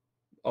it's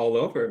all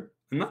over.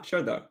 I'm not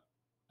sure though.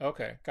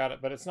 Okay, got it.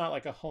 But it's not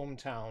like a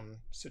hometown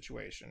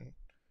situation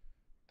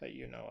that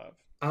you know of.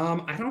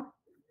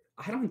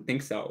 I don't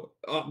think so.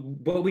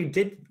 But we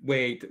did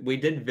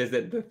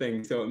visit the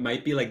thing, so it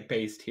might be like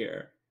based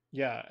here.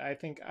 Yeah, I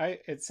think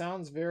it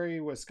sounds very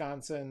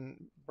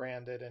Wisconsin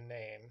branded in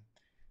name.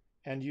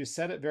 And you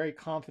said it very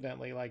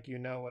confidently, like you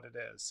know what it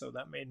is. So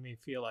that made me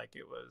feel like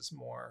it was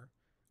more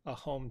a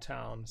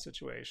hometown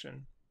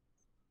situation.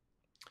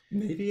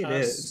 Maybe it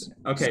is.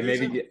 Okay, Susan,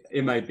 maybe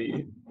it might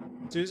be.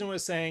 Susan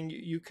was saying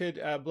you could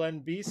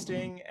blend bee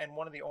sting and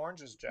one of the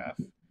oranges, Jeff.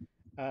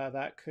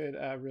 That could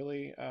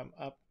really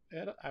up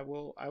it. I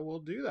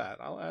will do that.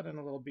 I'll add in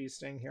a little bee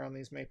sting here on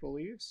these maple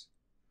leaves.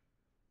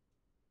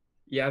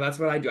 Yeah, that's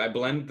what I do. I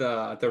blend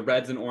the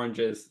reds and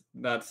oranges.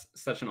 That's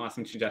such an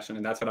awesome suggestion,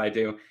 and that's what I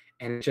do.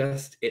 And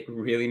it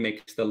really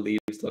makes the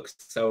leaves look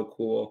so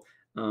cool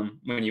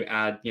when you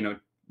add,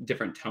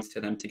 different tones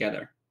to them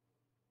together.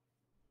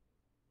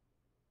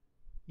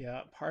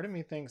 Yeah, part of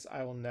me thinks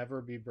I will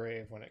never be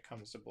brave when it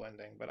comes to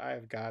blending, but I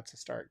have got to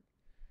start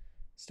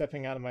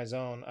stepping out of my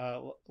zone.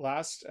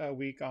 Last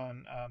week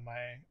on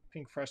my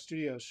Pink Fresh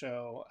Studios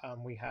show,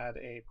 we had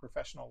a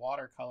professional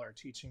watercolor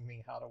teaching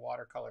me how to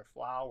watercolor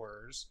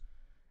flowers,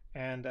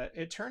 and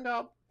it turned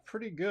out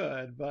pretty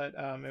good. But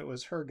it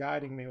was her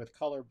guiding me with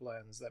color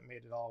blends that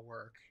made it all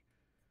work.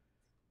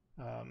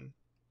 Um,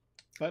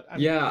 but I'm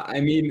Yeah,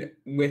 I mean,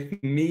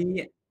 with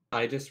me,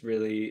 I just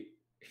really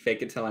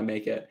fake it till I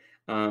make it.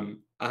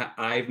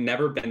 I've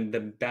never been the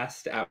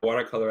best at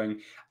watercoloring.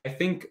 I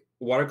think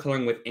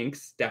watercoloring with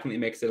inks definitely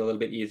makes it a little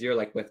bit easier.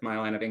 Like with my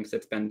line of inks,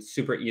 it's been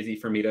super easy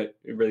for me to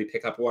really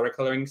pick up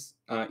watercolorings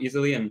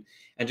easily and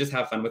just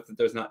have fun with it.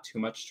 There's not too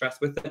much stress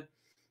with it.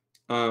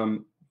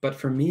 But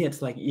for me,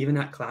 it's like even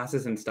at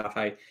classes and stuff,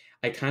 I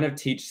kind of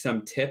teach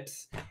some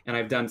tips, and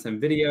I've done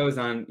some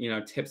videos on,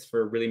 tips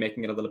for really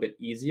making it a little bit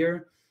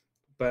easier.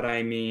 But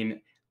I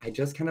mean, I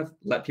just kind of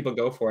let people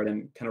go for it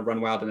and kind of run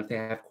wild. And if they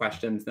have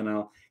questions, then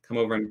I'll come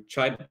over and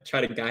try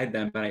to guide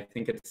them. But I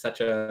think it's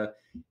such a,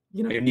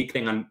 unique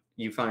thing on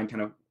you find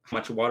kind of how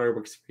much water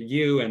works for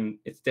you, and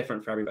it's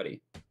different for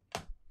everybody.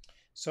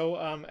 So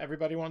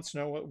everybody wants to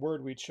know what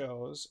word we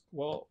chose.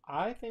 Well,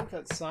 I think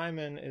that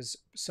Simon is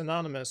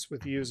synonymous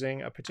with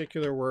using a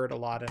particular word a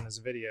lot in his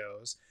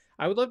videos.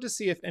 I would love to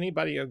see if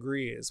anybody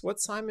agrees. What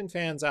Simon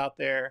fans out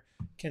there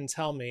can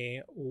tell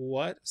me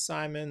what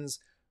Simon's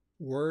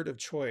word of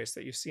choice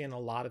that you see in a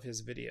lot of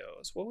his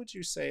videos. What would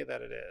you say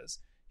that it is?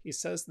 He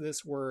says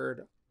this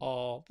word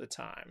all the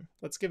time.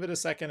 Let's give it a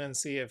second and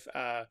see if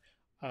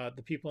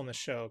the people in the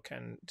show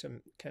can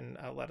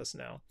let us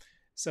know.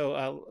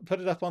 So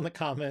put it up on the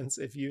comments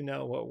if you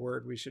know what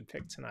word we should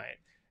pick tonight,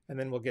 and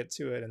then we'll get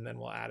to it and then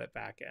we'll add it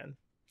back in.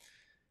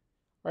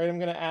 All right, I'm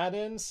going to add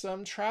in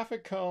some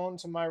traffic cone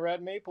to my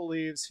red maple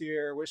leaves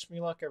here. Wish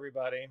me luck,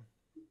 everybody.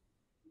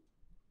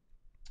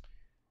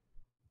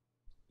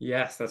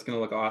 Yes, that's going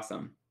to look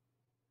awesome.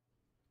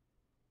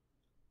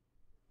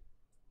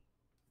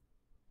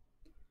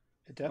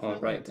 It definitely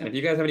All right. And if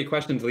you guys have any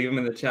questions, leave them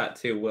in the chat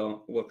too.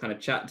 We'll kind of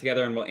chat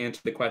together and we'll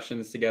answer the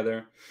questions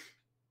together.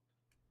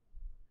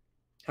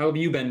 How have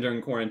you been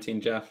during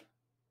quarantine, Jeff?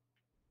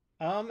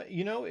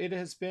 It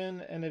has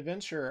been an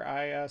adventure.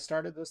 I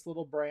started this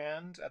little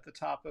brand at the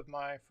top of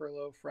my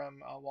furlough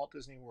from Walt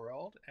Disney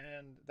World,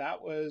 and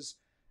that was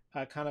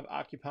kind of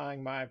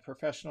occupying my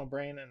professional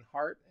brain and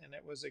heart, and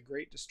it was a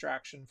great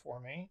distraction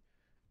for me.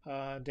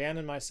 Dan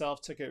and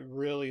myself took it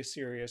really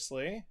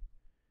seriously,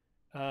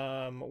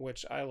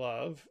 which I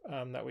love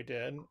that we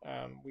did.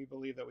 We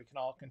believe that we can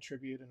all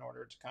contribute in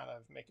order to kind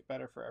of make it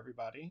better for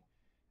everybody.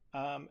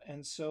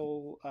 And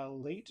so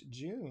late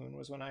June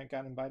was when I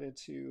got invited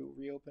to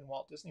reopen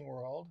Walt Disney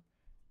World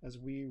as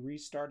we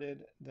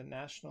restarted the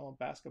National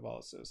Basketball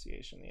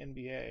Association, the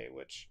NBA,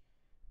 which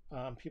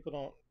people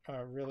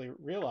don't really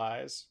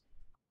realize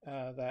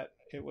that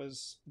it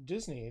was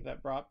Disney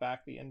that brought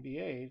back the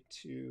NBA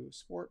to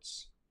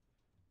sports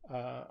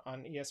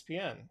on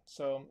ESPN.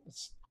 So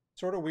it's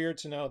sort of weird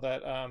to know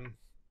that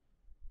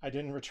I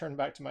didn't return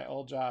back to my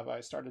old job. I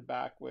started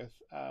back with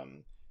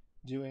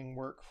doing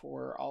work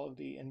for all of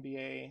the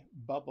NBA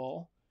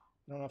bubble.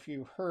 I don't know if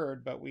you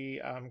heard, but we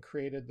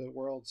created the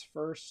world's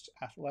first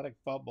athletic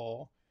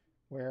bubble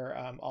where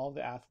all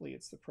the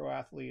athletes, the pro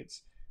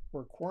athletes,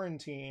 were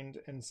quarantined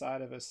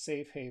inside of a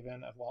safe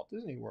haven of Walt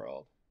Disney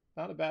World.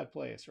 Not a bad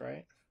place,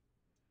 right?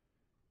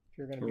 If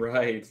you're going to be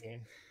Right.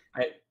 quarantined.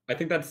 I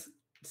think that's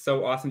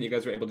so awesome that you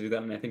guys were able to do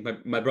that. And I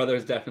think my brother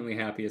is definitely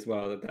happy as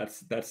well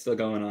that that's still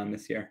going on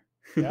this year.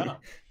 Yeah.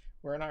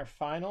 We're in our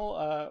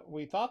final.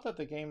 We thought that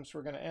the games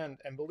were going to end.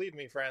 And believe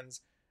me,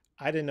 friends,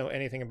 I didn't know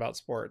anything about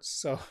sports.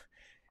 So,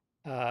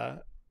 uh,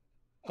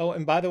 oh,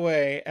 and by the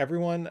way,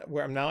 everyone,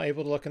 where I'm now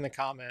able to look in the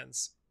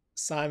comments,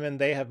 Simon,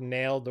 they have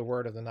nailed the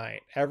word of the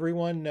night.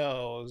 Everyone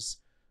knows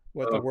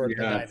what the Oh, word of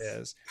the night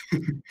yes.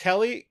 is.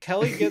 Kelly,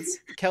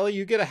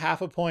 you get a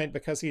half a point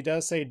because he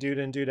does say dude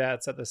and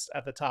dudettes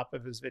at the top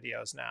of his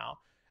videos now.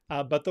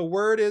 But the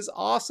word is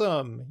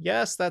awesome.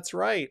 Yes, that's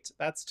right.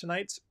 That's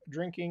tonight's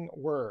drinking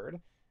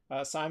word.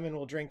 Simon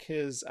will drink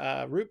his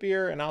root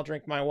beer and I'll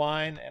drink my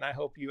wine. And I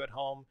hope you at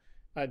home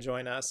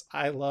join us.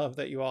 I love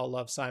that you all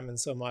love Simon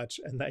so much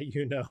and that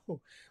you know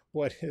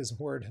what his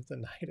word of the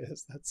night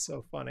is. That's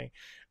so funny.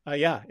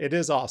 Yeah, it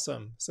is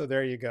awesome. So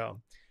there you go.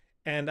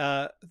 And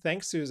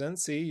thanks, Susan.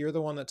 See, you're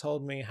the one that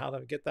told me how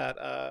to get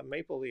that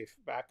maple leaf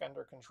back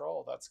under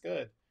control. That's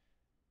good.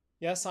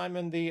 Yes,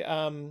 Simon. The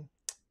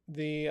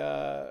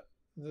the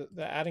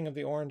adding of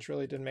the orange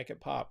really did make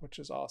it pop, which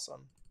is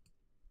awesome.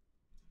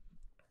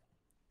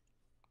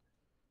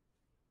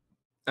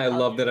 I How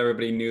love that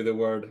everybody knew the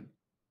word.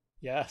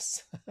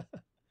 Yes.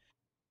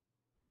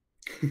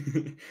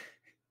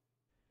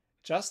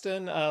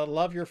 Justin,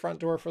 love your front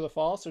door for the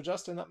fall. So,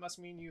 Justin, that must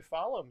mean you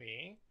follow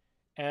me.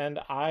 And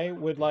I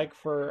would like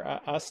for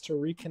us to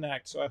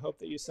reconnect. So, I hope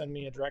that you send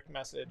me a direct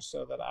message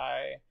so that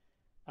I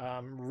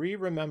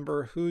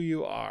remember who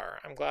you are.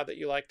 I'm glad that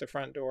you like the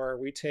front door.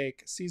 We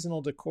take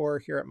seasonal decor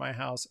here at my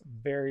house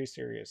very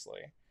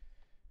seriously.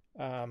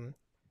 Um,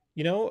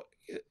 you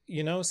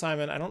know,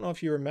 Simon, I don't know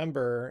if you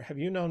remember, have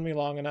you known me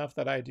long enough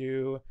that I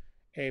do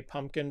a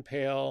pumpkin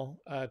pale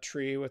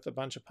tree with a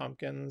bunch of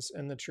pumpkins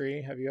in the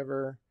tree?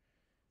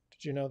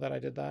 Did you know that I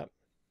did that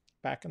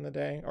back in the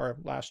day or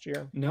last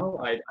year? No,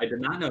 I did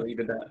not know you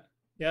did that.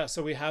 Yeah,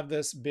 so we have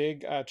this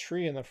big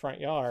tree in the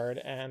front yard,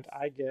 and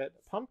I get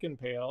pumpkin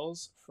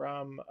pails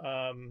from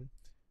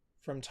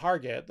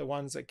Target, the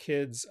ones that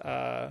kids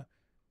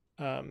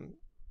um,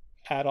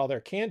 add all their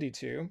candy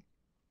to.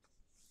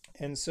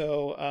 And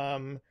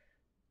so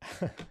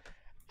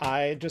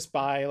I just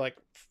buy like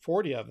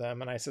 40 of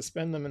them and I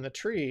suspend them in the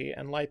tree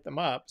and light them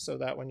up so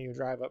that when you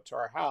drive up to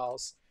our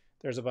house,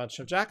 there's a bunch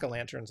of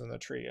jack-o'-lanterns in the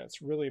tree.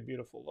 It's really a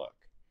beautiful look.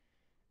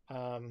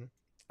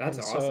 That's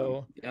And awesome.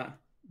 so Yeah.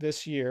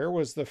 this year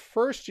was the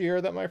first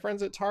year that my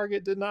friends at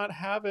Target did not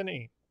have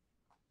any.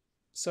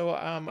 So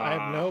I have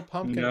no Ah,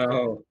 pumpkin pale.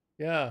 no.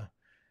 Yeah,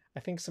 I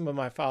think some of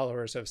my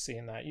followers have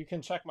seen that. You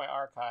can check my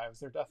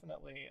archives. I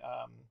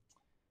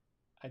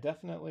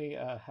definitely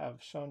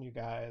have shown you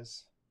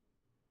guys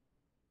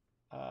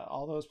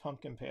all those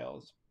pumpkin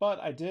pails. But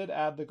I did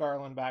add the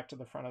garland back to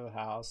the front of the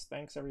house.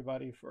 Thanks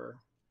everybody for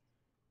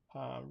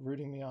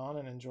rooting me on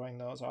and enjoying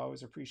those. I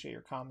always appreciate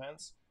your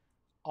comments.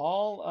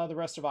 All the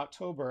rest of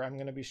October, I'm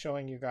going to be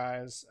showing you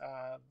guys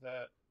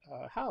the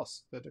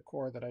house, the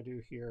decor that I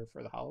do here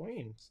for the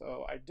Halloween.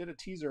 So I did a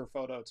teaser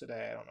photo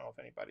today. I don't know if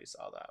anybody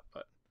saw that,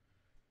 but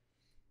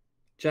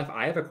Jeff,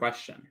 I have a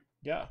question.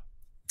 yeah.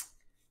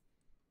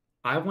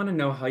 I want to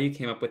know how you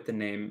came up with the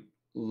name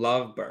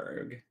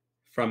Loveberg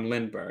from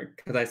Lindbergh,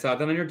 because I saw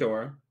that on your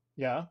door.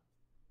 Yeah.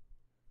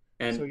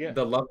 So And yeah.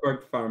 the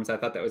Loveberg Farms, I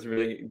thought that was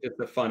really just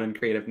a fun and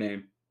creative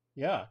name.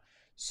 Yeah.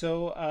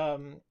 So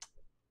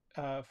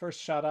first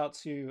shout out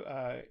to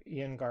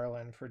Ian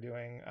Garland for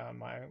doing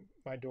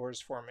my doors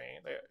for me.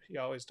 He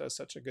always does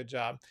such a good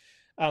job.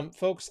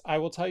 Folks, I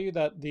will tell you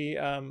that the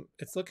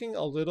it's looking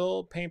a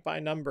little paint by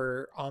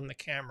number on the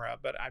camera,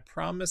 but I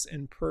promise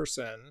in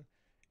person,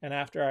 and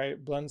after I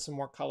blend some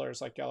more colors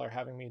like y'all are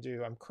having me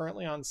do, I'm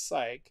currently on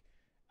Psych.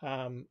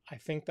 I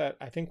think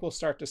we'll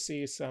start to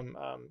see some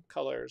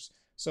colors.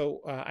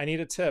 So I need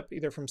a tip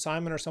either from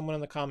Simon or someone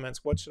in the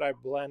comments. What should I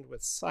blend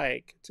with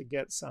Psych to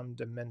get some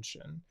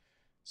dimension?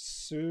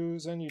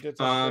 Susan, you did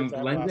such a great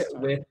job Blend last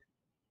it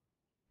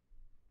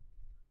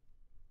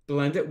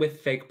time.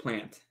 fake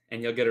plant,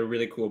 and you'll get a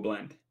really cool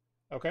blend.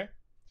 Okay.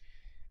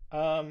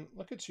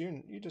 Look at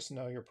you. You just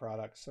know your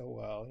product so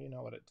well. You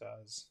know what it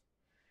does.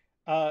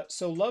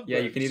 So Yeah,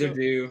 you Lovebird. can either So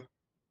do.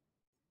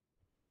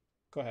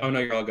 go Oh ahead. no,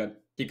 you're all good.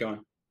 Keep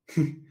going.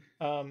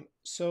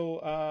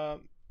 So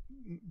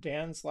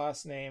Dan's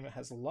last name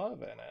has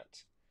love in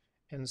it.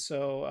 And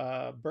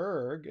so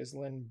Berg is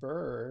Lynn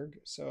Berg.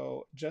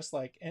 So just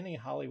like any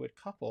Hollywood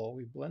couple,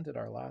 we blended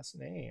our last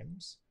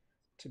names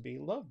to be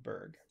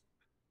Loveberg.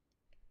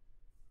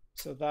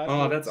 So that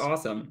Oh, that's is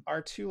awesome.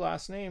 our two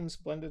last names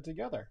blended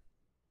together.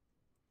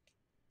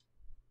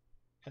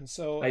 And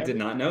so I did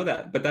not know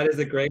that, but that's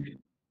a great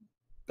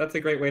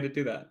way to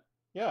do that.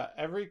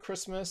 every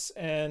Christmas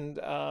and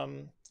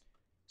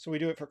so we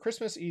do it for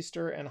Christmas,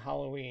 Easter, and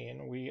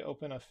Halloween. We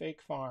open a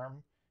fake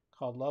farm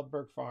called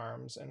Loveberg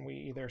Farms, and we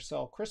either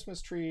sell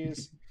Christmas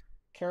trees,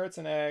 carrots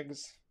and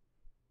eggs,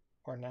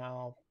 or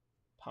now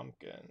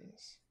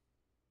pumpkins.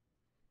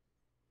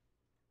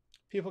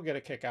 People get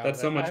a kick out of That's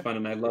it. so much fun,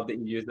 and I love that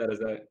you use that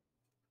as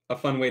a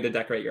fun way to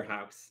decorate your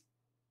house.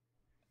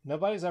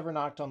 Nobody's ever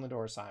knocked on the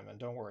door, Simon.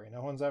 Don't worry.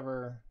 No one's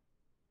ever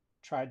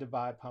tried to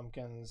buy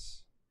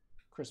pumpkins,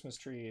 Christmas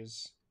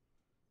trees,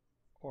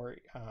 or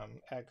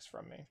eggs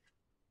from me.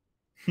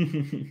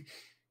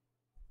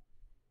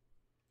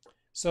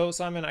 So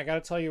Simon, I got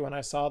to tell you, when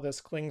I saw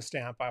this cling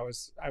stamp, I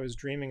was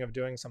dreaming of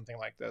doing something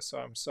like this. So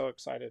I'm so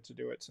excited to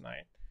do it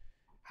tonight.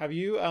 Have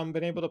you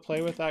been able to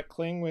play with that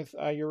cling with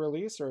your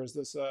release, or is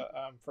this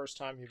a first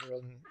time you've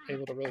been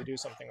able to really do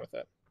something with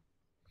it?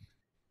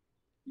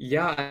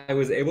 Yeah, I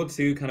was able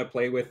to kind of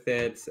play with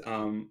it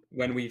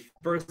when we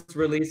first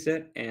released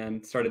it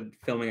and started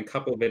filming a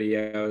couple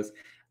videos.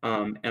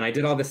 And I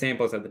did all the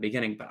samples at the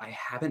beginning, but I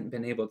haven't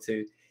been able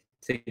to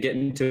get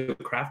into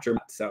a craft room.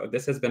 So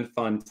this has been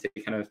fun to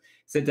kind of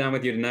sit down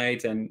with you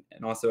tonight, and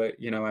also,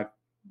 I've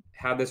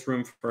had this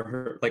room for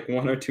her like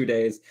 1 or 2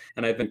 days,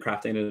 and I've been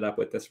crafting it up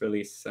with this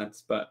release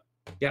since. But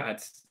yeah,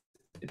 it's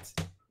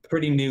a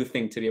pretty new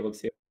thing to be able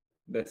to do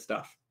this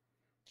stuff.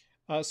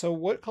 So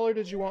what color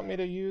did you want me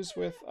to use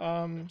with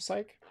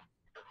Psych?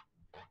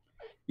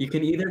 You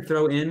can either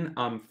throw in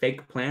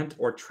fake plant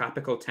or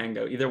tropical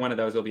tango. Either one of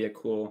those will be a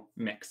cool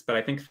mix, but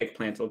I think fake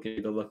plant will give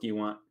you the look you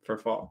want for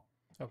fall.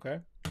 Okay.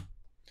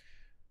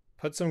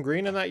 Put some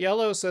green in that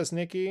yellow, says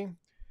Nikki.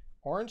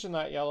 Orange in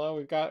that yellow.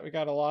 We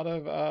got a lot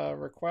of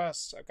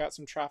requests. I've got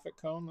some traffic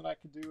cone that I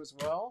could do as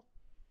well.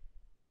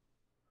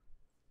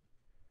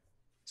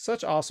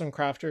 Such awesome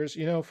crafters.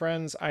 You know,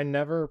 friends, I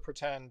never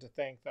pretend to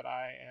think that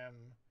I am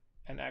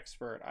an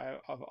expert.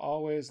 I've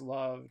always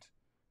loved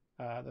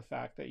the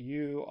fact that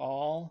you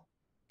all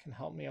can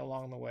help me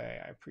along the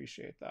way. I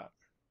appreciate that.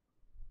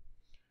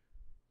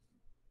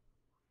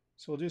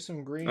 So we'll do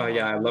some green Oh on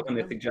yeah, I love one when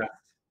they here. suggest.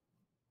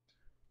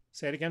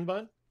 Say it again,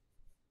 bud.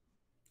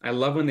 I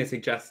love when they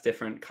suggest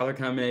different color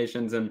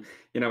combinations and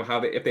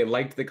how if they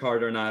liked the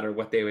card or not or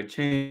what they would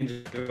change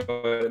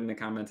in the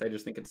comments. I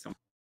just think it's so.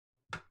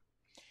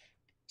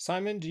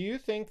 Simon, do you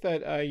think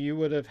that you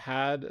would have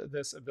had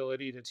this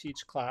ability to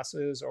teach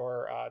classes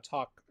or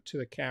talk to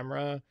the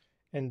camera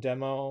and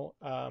demo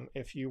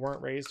if you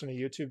weren't raised in a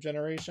YouTube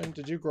generation?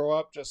 Did you grow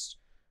up just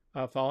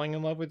falling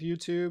in love with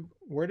YouTube?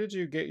 Where did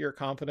you get your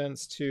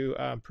confidence to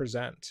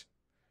present?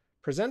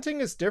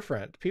 Presenting is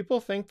different. People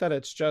think that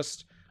it's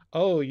just,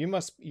 oh, you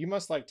must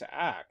like to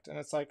act, and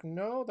it's like,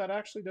 no, that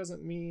actually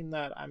doesn't mean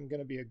that I'm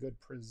going to be a good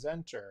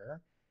presenter.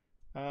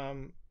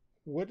 Um,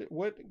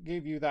 what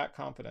gave you that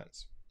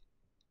confidence?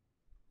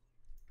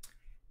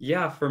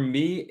 Yeah, for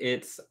me,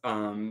 it's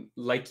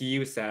like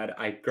you said,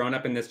 I've grown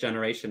up in this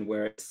generation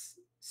where it's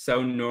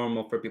so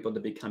normal for people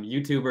to become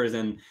YouTubers.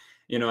 And,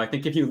 I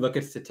think if you look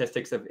at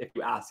statistics of if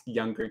you ask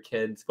younger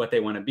kids what they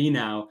want to be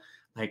now,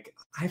 like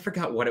I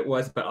forgot what it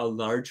was, but a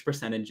large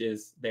percentage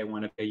is they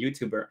want to be a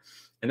YouTuber.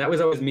 And that was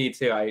always me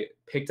too. I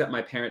picked up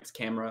my parents'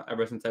 camera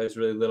ever since I was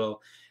really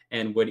little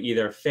and would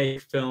either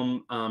fake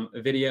film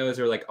videos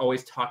or like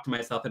always talk to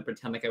myself and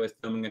pretend like I was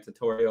filming a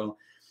tutorial.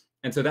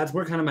 And so that's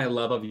where kind of my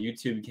love of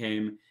YouTube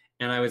came.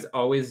 And I was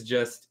always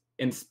just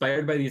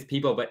inspired by these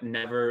people, but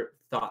never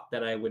thought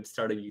that I would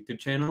start a YouTube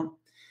channel.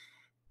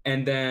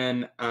 And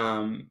then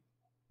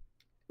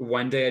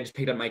one day I just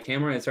picked up my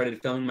camera and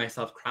started filming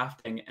myself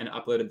crafting and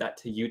uploaded that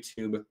to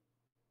YouTube.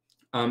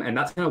 And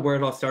that's kind of where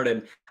it all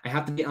started. I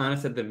have to be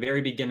honest, at the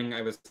very beginning,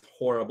 I was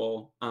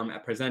horrible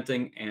at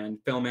presenting and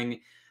filming.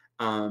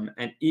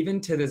 And even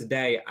to this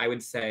day, I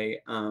would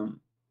say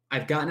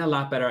I've gotten a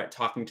lot better at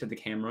talking to the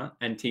camera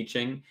and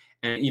teaching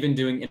and even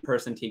doing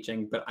in-person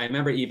teaching. But I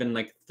remember even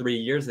like 3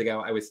 years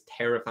ago, I was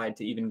terrified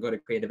to even go to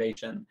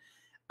Creativation.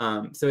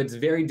 So it's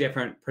very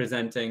different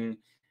presenting,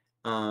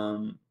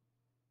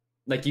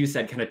 like you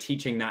said, kind of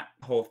teaching that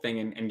whole thing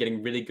and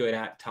getting really good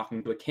at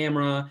talking to a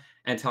camera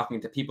and talking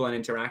to people and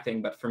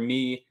interacting. But for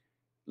me,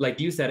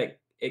 like you said,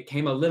 it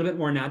came a little bit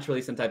more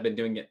naturally since I've been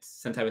doing it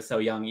since I was so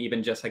young,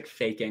 even just like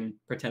faking,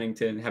 pretending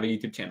to have a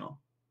YouTube channel.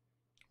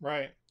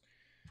 Right.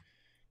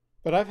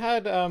 But I've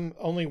had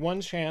only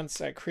one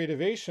chance at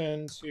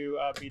Creativation to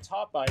be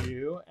taught by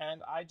you,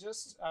 and I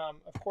just,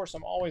 of course,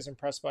 I'm always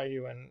impressed by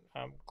you, and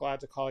I'm glad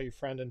to call you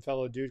friend and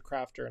fellow dude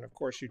crafter. And of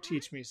course, you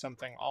teach me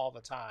something all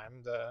the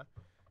time.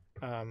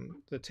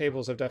 The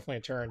tables have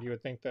definitely turned. You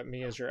would think that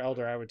me, as your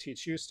elder, I would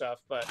teach you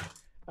stuff, but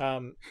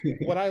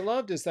what I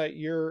loved is that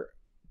you're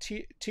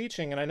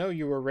teaching, and I know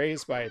you were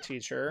raised by a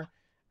teacher.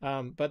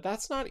 But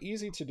that's not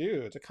easy to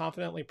do, to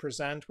confidently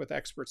present with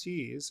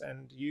expertise,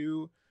 and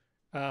you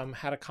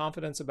had a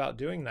confidence about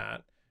doing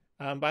that.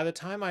 By the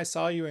time I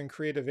saw you in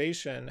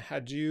Creativation,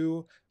 had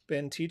you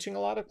been teaching a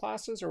lot of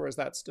classes, or was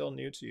that still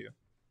new to you?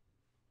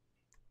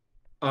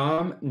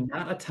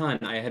 Not a ton.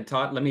 I had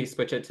taught, let me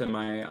switch it to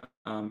my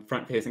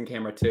front-facing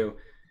camera too.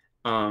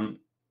 Um,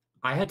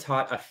 I had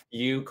taught a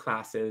few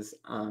classes,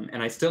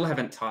 and I still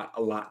haven't taught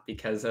a lot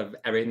because of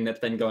everything that's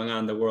been going on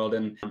in the world.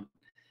 And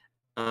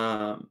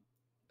um,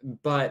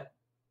 but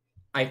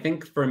I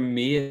think for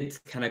me, it's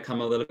kind of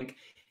come a little bit.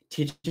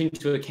 Teaching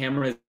to a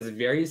camera is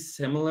very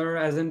similar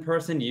as in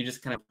person. You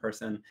just kind of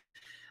person.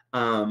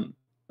 Um,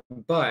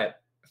 but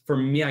for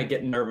me, I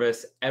get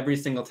nervous every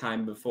single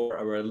time before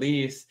a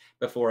release,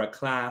 before a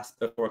class,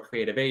 before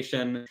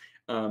Creativation.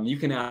 You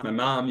can ask my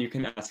mom, you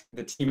can ask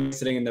the team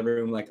sitting in the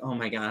room, like, oh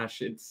my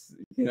gosh, it's,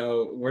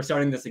 we're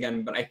starting this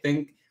again. But I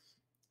think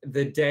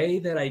the day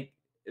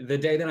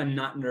that I'm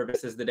not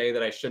nervous is the day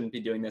that I shouldn't be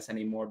doing this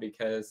anymore,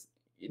 because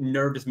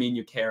nerves mean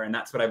you care. And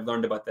that's what I've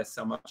learned about this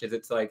so much, is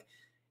it's like,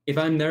 if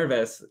I'm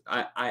nervous,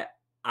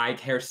 I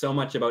care so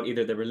much about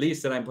either the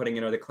release that I'm putting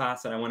in or the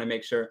class, and I want to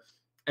make sure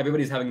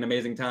everybody's having an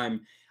amazing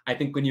time. I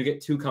think when you get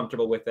too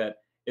comfortable with it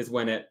is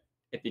when it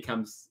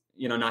becomes,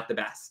 not the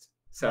best.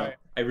 So Right.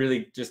 I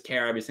really just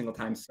care every single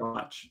time so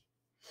much.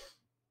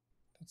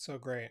 That's so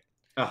great.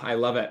 Oh, I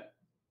love it.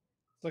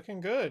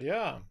 Looking good,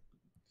 yeah.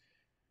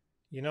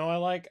 I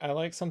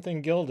like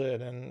something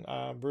gilded, and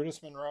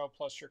Brutus Monroe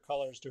plus your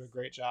colors do a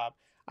great job.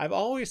 I've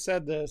always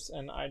said this,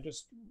 and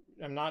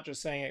I'm not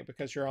just saying it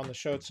because you're on the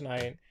show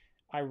tonight.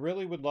 I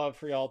really would love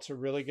for y'all to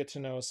really get to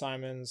know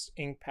Simon's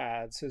ink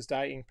pads. His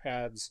dye ink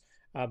pads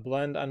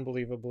blend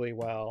unbelievably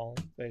well.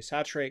 They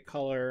saturate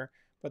color,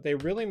 but they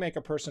really make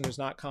a person who's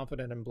not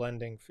confident in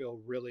blending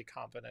feel really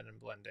confident in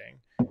blending.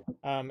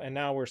 And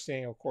now we're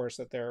seeing, of course,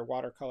 that their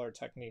watercolor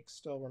techniques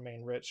still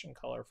remain rich and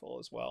colorful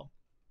as well.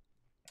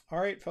 All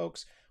right,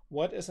 folks,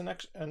 what is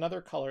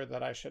another color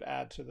that I should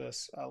add to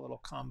this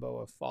little combo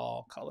of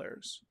fall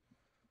colors?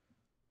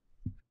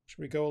 Should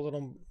we go a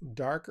little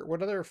darker?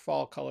 What other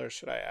fall colors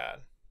should I add?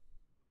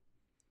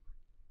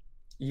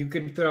 You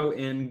could throw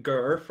in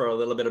Gur for a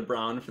little bit of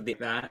brown for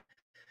that.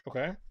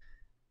 Okay.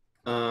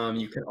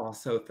 You could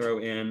also throw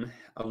in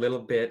a little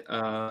bit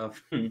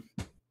of,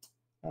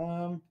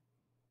 I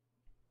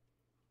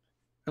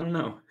don't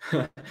know.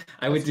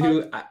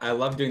 I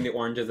love doing the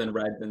oranges and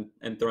reds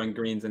and throwing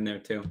greens in there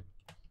too.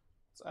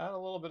 Let's add a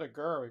little bit of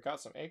Gur. We've got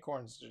some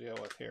acorns to deal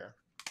with here.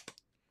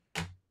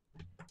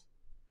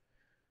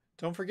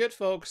 Don't forget,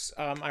 folks,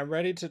 I'm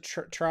ready to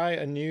try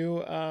a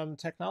new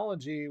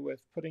technology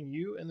with putting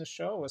you in the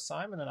show with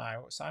Simon and I.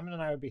 Simon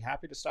and I would be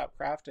happy to stop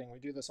crafting. We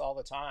do this all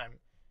the time.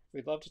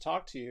 We'd love to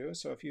talk to you.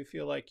 So if you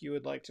feel like you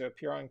would like to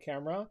appear on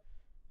camera,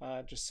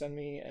 just send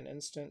me an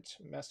instant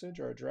message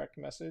or a direct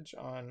message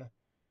on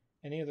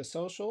any of the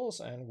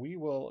socials, and we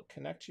will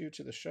connect you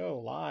to the show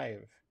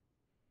live.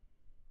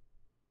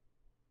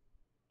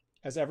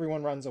 As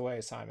everyone runs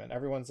away, Simon.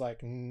 Everyone's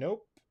like,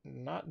 nope,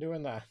 not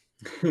doing that.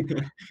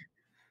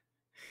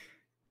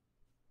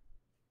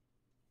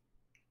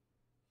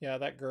 Yeah,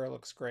 that girl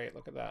looks great.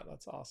 Look at that.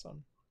 That's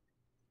awesome.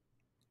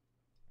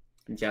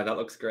 Yeah, that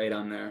looks great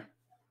on there.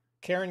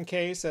 Karen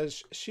K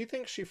says she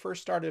thinks she first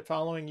started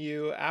following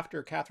you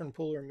after Catherine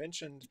Pooler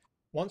mentioned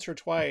once or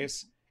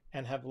twice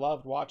and have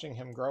loved watching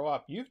him grow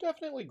up. You've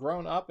definitely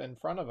grown up in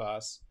front of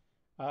us.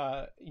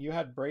 You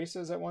had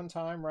braces at one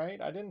time,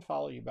 right? I didn't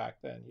follow you back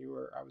then.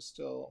 I was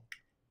still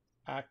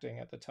acting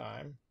at the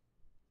time.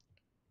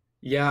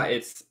 Yeah,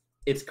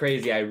 it's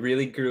crazy. I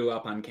really grew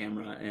up on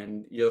camera,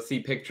 and you'll see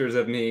pictures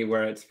of me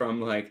where it's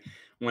from like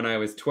when I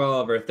was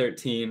 12 or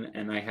 13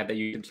 and I had the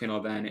YouTube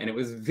channel then, and it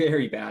was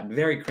very bad,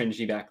 very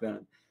cringy back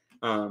then.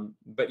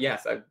 But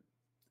yes, I've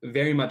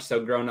very much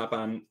so grown up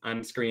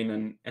on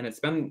screen, and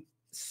it's been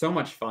so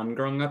much fun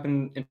growing up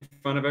in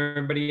front of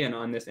everybody and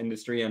on this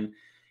industry. And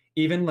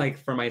even like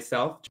for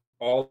myself,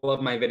 all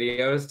of my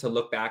videos to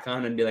look back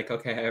on and be like,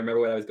 okay, I remember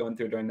what I was going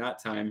through during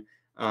that time.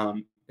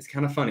 It's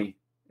kind of funny.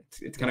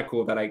 It's kind of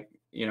cool that I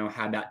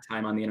had that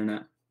time on the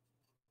internet.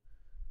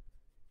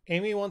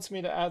 Amy wants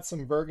me to add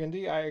some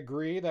burgundy. I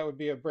agree. That would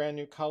be a brand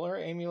new color.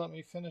 Amy, let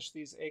me finish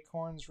these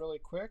acorns really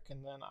quick,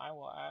 and then I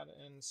will add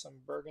in some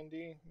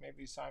burgundy.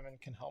 Maybe Simon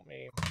can help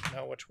me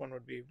know which one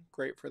would be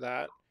great for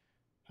that.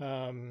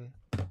 A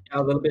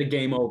little bit of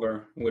Game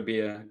Over would be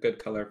a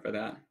good color for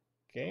that.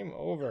 Game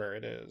Over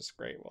it is.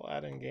 Great. We'll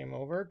add in Game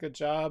Over. Good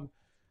job,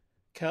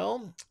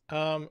 Kel.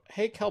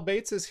 Hey, Kel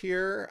Bates is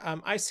here.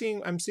 I'm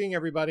seeing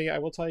everybody. I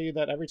will tell you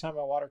that every time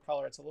I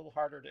watercolor, it's a little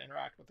harder to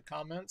interact with the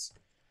comments.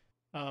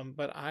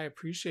 But I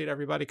appreciate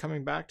everybody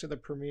coming back to the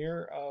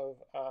premiere of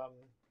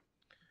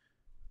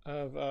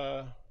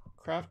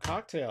Craft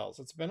Cocktails.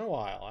 It's been a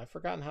while. I've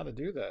forgotten how to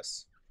do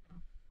this.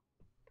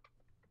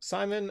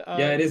 Simon.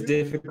 Yeah, it is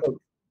difficult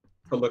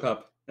to look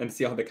up and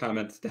see all the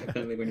comments,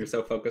 definitely, when you're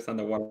so focused on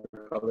the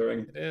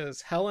watercoloring. It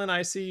is. Helen,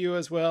 I see you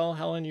as well.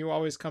 Helen, you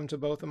always come to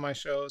both of my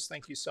shows.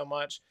 Thank you so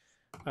much.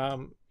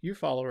 You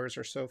followers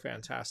are so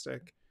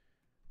fantastic.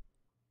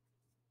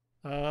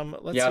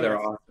 Let's see. They're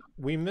awesome.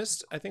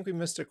 I think we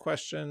missed a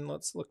question.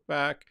 Let's look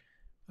back.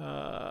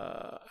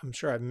 I'm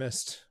sure I've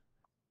missed.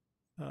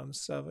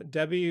 So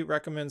Debbie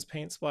recommends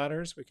paint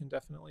splatters. We can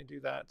definitely do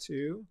that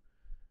too.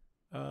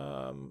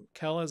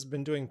 Kel has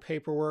been doing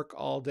paperwork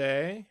all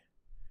day.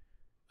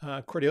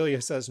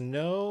 Cordelia says,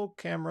 no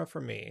camera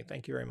for me.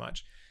 Thank you very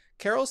much.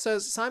 Carol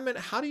says, Simon,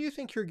 how do you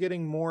think you're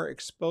getting more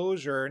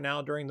exposure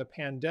now during the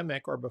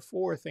pandemic or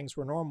before things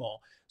were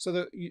normal?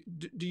 So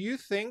do you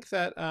think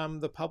that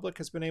the public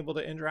has been able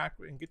to interact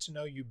and get to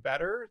know you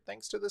better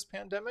thanks to this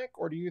pandemic?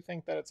 Or do you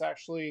think that it's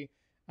actually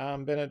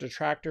been a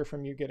detractor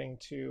from you getting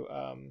to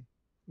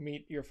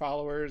meet your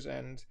followers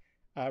and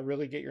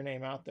really get your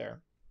name out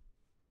there?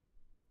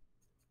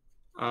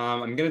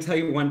 I'm going to tell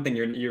you one thing.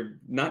 You're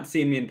not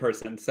seeing me in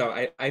person.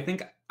 So I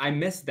think I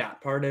miss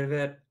that part of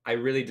it. I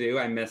really do.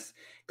 I miss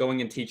going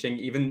and teaching.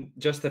 Even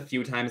just the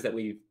few times that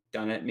we've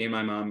done it, me and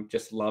my mom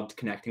just loved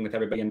connecting with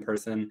everybody in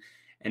person.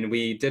 And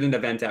we did an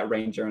event at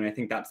Ranger, and I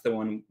think that's the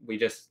one we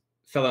just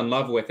fell in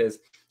love with. Is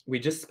we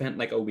just spent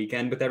like a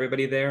weekend with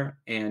everybody there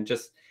and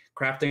just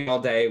crafting all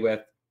day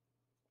with,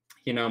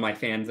 my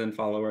fans and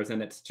followers.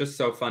 And it's just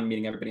so fun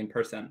meeting everybody in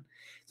person.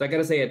 So I got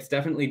to say, it's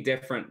definitely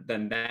different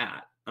than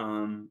that.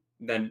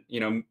 Then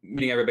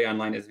meeting everybody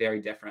online is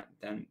very different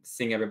than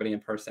seeing everybody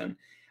in person.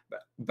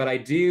 But I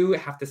do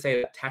have to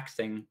say that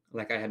texting,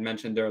 like I had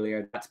mentioned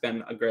earlier, that's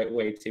been a great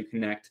way to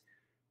connect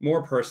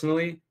more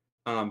personally.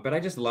 But I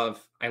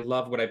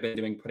love what I've been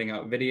doing, putting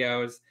out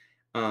videos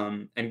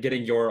and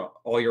getting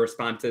all your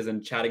responses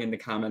and chatting in the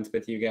comments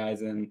with you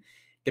guys and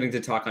getting to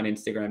talk on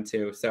Instagram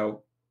too.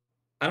 So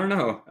I don't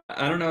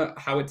know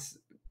how it's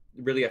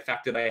really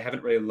affected. I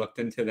haven't really looked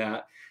into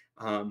that.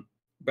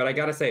 but I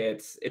gotta say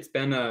it's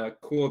been a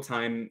cool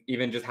time,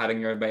 even just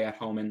having everybody at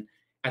home. And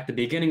at the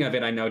beginning of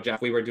it, I know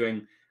Jeff, we were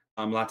doing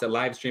lots of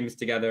live streams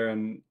together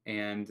and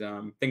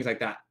things like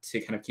that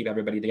to kind of keep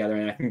everybody together.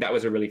 And I think that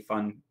was a really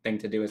fun thing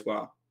to do as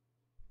well.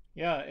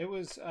 Yeah, it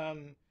was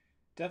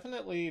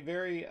definitely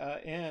very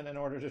in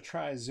order to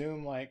try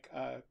Zoom like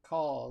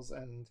calls.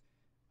 And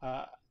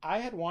I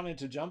had wanted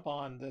to jump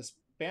on this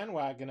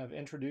bandwagon of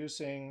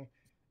introducing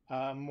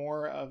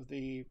more of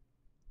the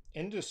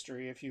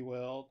industry, if you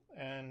will,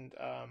 and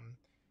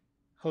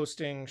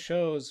hosting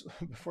shows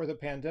before the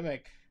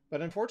pandemic.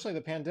 But unfortunately,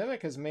 the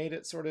pandemic has made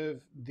it sort of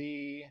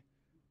the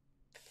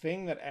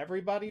thing that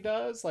everybody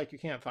does. Like, you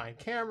can't find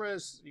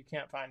cameras, you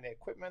can't find the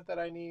equipment that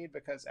I need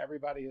because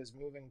everybody is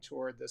moving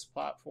toward this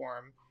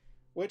platform,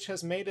 which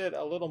has made it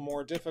a little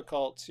more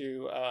difficult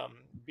to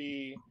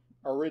be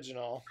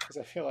original because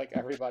I feel like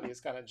everybody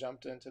has kind of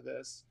jumped into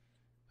this.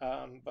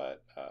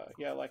 But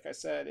yeah, like I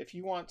said, if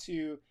you want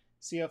to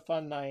see a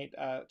fun night,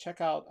 check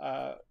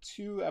out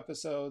 2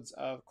 episodes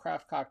of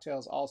Craft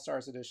Cocktails All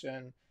Stars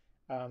Edition.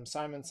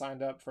 Simon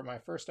signed up for my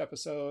first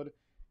episode,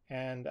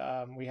 and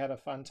we had a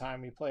fun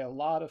time. We play a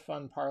lot of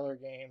fun parlor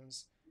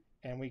games,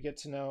 and we get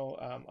to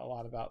know a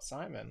lot about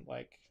Simon,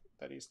 like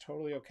that he's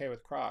totally okay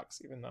with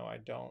Crocs, even though I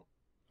don't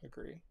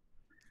agree.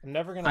 I'm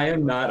never gonna I let am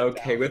live not that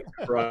okay down. with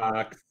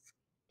Crocs.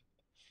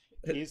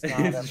 He's not,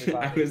 I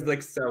everybody. was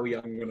like so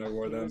young when I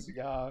wore He them. was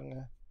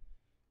young,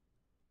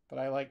 but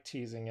I like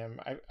teasing him.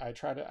 I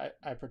try to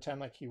I pretend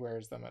like he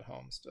wears them at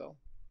home still,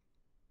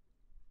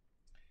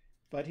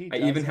 but he I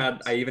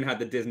doesn't. even had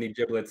the Disney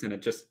giblets in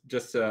it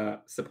just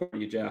support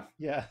you, Jeff.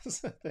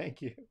 Yes,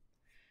 thank you.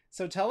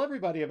 So tell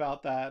everybody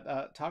about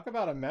that. Talk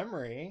about a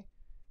memory.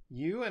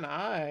 You and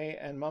I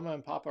and Mama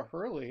and Papa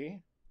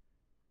Hurley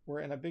were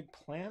in a big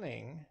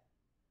planning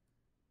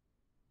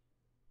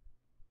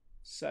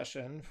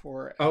session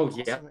for an Oh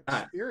yeah. awesome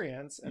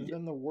experience, and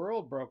then the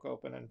world broke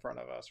open in front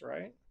of us,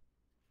 right?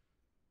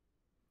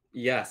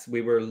 Yes,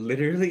 we were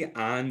literally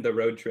on the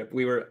road trip.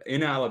 We were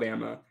in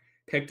Alabama,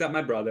 picked up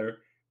my brother,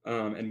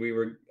 and we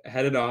were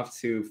headed off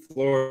to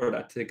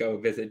Florida to go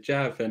visit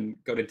Jeff and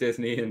go to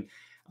Disney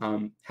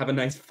and have a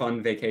nice,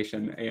 fun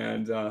vacation.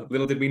 And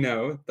little did we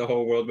know the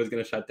whole world was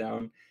going to shut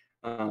down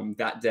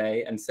that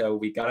day. And so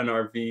we got an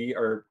RV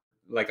or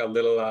like a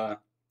little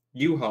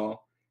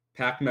U-Haul,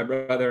 packed my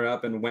brother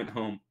up, and went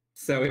home.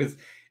 So it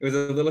was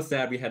a little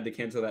sad we had to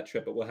cancel that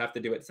trip, but we'll have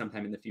to do it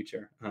sometime in the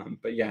future.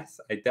 But yes,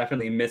 I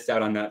definitely missed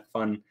out on that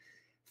fun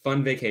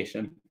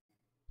vacation.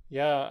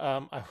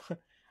 Yeah,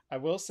 I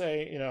will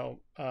say,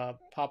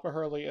 Papa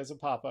Hurley is a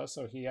papa,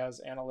 so he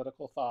has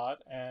analytical thought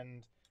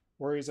and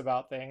worries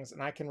about things.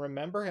 And I can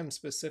remember him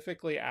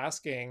specifically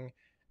asking,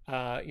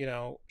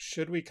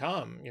 should we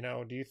come?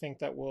 Do you think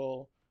that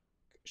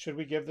should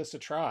we give this a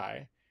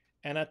try?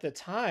 And at the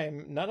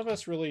time, none of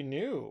us really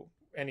knew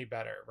any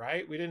better,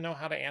 right? We didn't know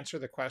how to answer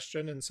the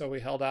question, and so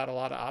we held out a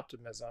lot of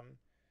optimism.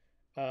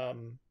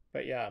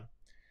 But yeah.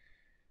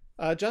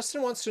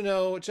 Justin wants to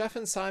know, Jeff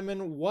and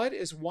Simon, what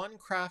is one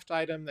craft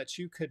item that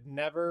you could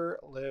never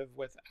live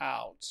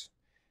without?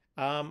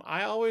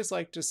 I always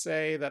like to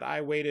say that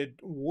I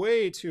waited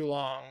way too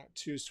long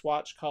to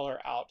swatch color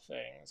out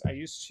things. I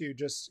used to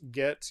just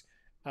get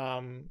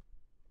um,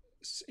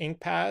 ink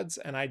pads,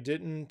 and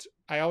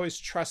I always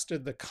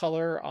trusted the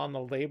color on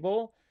the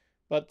label,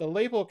 but the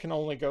label can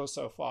only go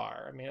so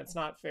far. I mean, it's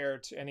not fair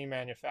to any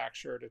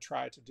manufacturer to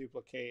try to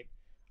duplicate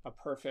a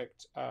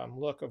perfect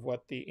look of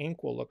what the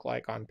ink will look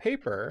like on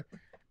paper.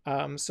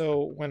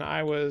 So when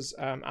I was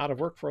out of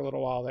work for a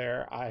little while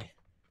there, I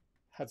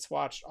had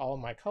swatched all of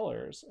my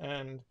colors.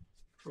 And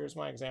here's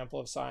my example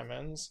of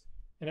Simon's.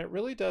 And it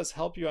really does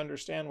help you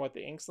understand what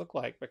the inks look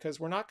like, because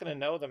we're not going to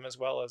know them as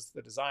well as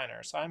the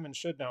designer. Simon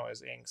should know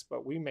his inks,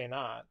 but we may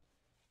not.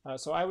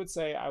 So I would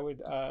say I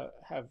would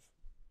have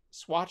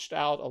swatched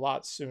out a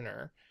lot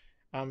sooner.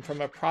 From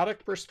a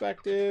product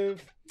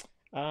perspective,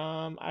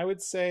 I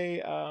would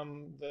say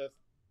the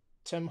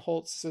Tim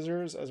Holtz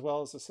scissors, as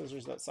well as the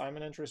scissors that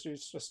Simon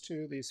introduced us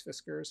to, these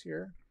Fiskars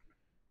here.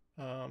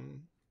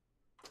 Um,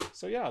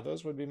 so yeah,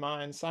 those would be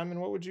mine. Simon,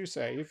 what would you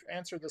say? You've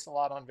answered this a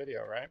lot on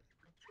video, right?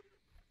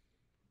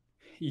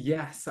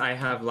 Yes, I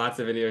have lots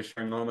of videos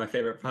showing all my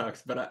favorite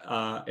products, but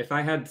if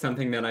I had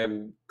something that I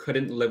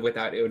couldn't live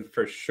without, it would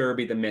for sure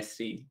be the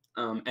Misty.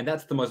 And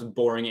that's the most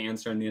boring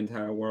answer in the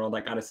entire world,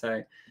 I gotta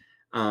say.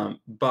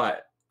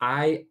 But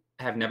I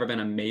have never been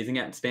amazing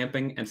at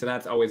stamping, and so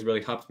that's always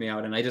really helped me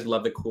out. And I just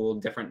love the cool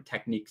different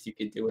techniques you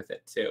could do with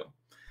it too.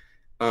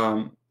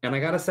 And I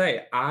gotta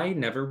say, I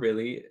never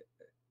really,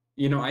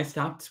 I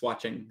stopped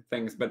swatching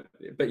things, but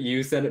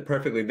you said it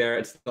perfectly there.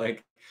 It's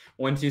like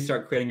once you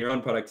start creating your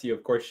own products, you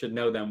of course should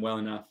know them well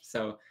enough.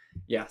 So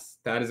yes,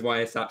 that is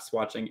why I stopped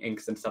swatching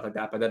inks and stuff like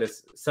that. But that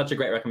is such a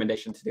great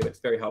recommendation to do. It's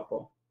very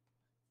helpful.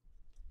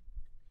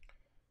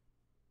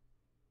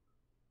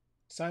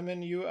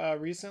 Simon, you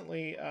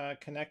recently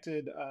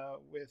connected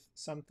with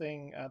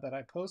something that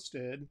I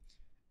posted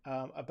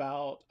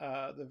about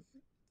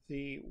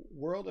the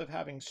world of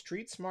having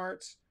street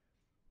smarts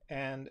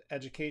and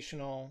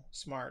educational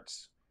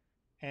smarts.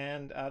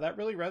 and that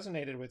really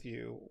resonated with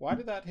you. Why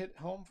did that hit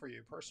home for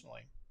you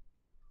personally?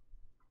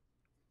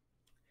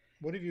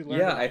 What have you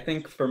learned Yeah, about I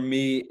think yourself? for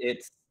me,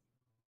 it's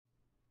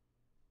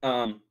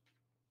um,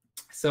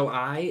 so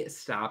I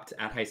stopped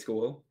at high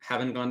school,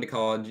 haven't gone to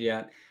college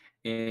yet,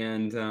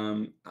 and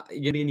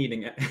you'll be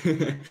needing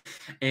it.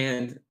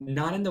 And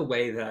not in the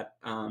way that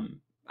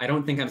I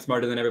don't think I'm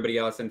smarter than everybody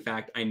else. In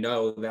fact, I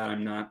know that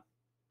I'm not.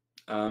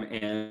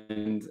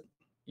 And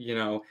you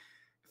know,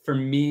 for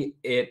me,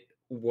 it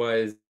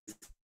was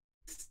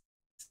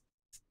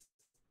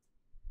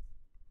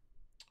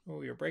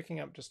Oh, you're breaking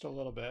up just a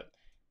little bit.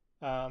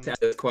 Um,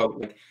 this quote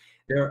like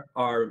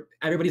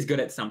everybody's good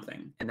at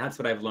something, and that's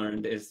what I've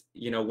learned is,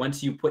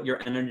 once you put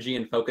your energy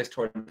and focus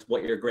towards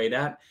what you're great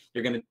at,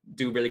 you're going to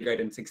do really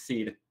great and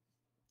succeed.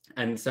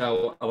 And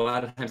so a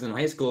lot of times in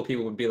high school,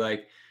 people would be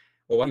like,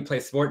 well, why do you play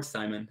sports,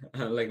 Simon?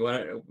 Like,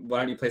 why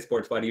don't you play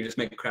sports? Why do you just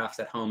make crafts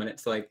at home? And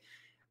it's like,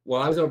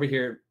 well, I was over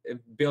here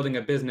building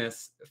a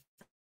business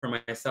for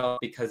myself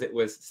because it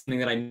was something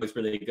that I knew was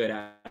really good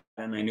at,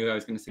 and I knew I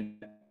was going to see.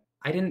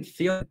 I didn't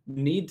feel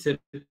need to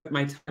put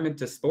my time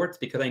into sports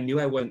because I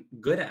knew I wasn't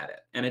good at it,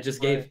 and it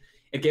just right.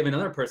 gave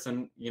another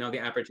person, the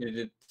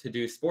opportunity to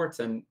do sports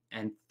and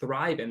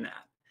thrive in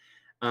that.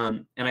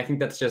 And I think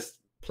that's just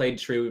played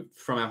true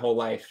for my whole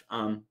life.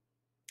 And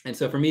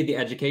so for me, the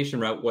education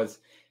route was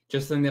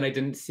just something that I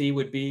didn't see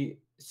would be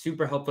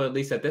super helpful, at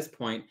least at this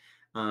point,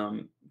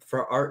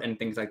 for art and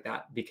things like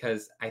that,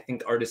 because I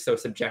think art is so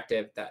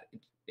subjective that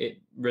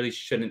it really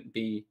shouldn't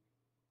be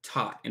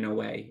taught in a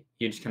way.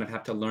 You just kind of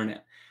have to learn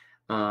it,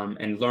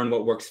 and learn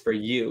what works for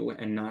you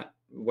and not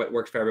what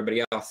works for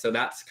everybody else. So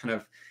that's kind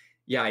of,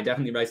 yeah, I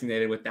definitely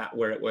resonated with that,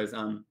 where it was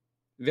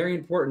very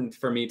important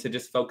for me to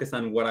just focus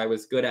on what I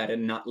was good at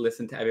and not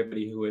listen to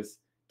everybody who was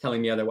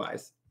telling me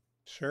otherwise.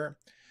 Sure.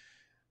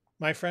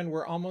 My friend,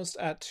 we're almost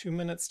at 2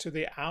 minutes to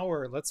the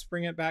hour. Let's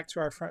bring it back to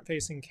our front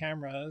facing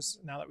cameras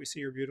now that we see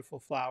your beautiful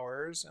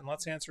flowers, and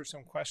let's answer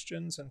some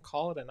questions and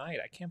call it a night.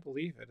 I can't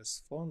believe it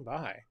has flown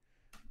by.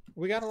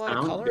 We got a lot of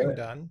Sounds coloring good.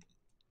 done.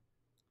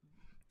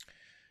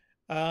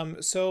 Yeah,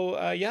 if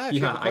you have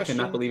Yeah, a I cannot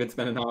question, believe it's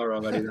been an hour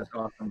already. That's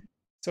awesome.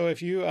 so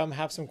if you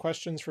have some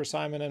questions for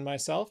Simon and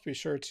myself, be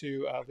sure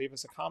to leave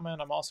us a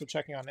comment. I'm also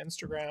checking on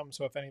Instagram,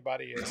 so if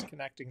anybody is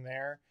connecting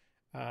there,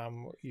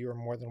 you are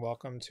more than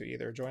welcome to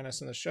either join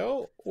us in the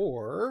show,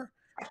 or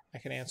I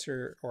can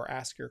answer or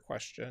ask your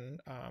question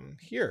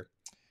here.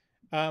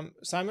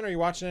 Simon, are you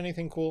watching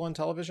anything cool on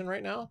television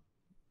right now?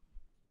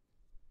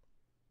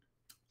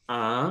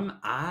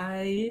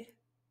 I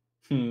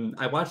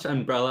I watched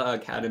Umbrella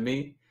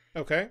Academy.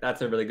 Okay.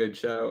 That's a really good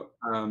show.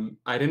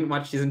 I didn't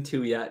watch season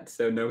 2 yet,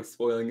 so no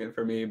spoiling it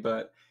for me,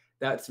 but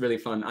that's really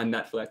fun on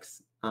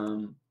Netflix.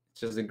 It's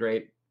just a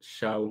great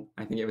show.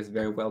 I think it was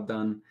very well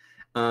done.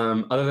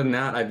 Other than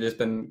that, I've just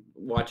been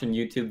watching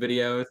YouTube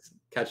videos,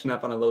 catching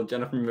up on a little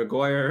Jennifer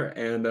McGuire,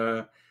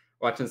 and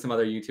watching some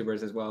other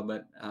YouTubers as well.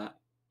 But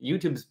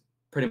YouTube's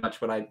pretty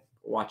much what I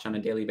watch on a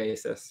daily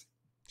basis.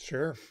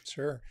 Sure,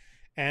 sure.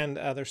 And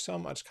there's so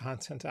much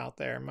content out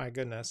there. My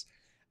goodness.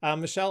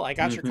 Michelle, I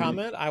got your Hmm.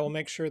 comment. I will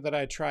make sure that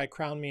I try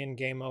Crown Me and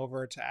Game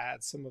Over to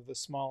add some of the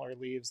smaller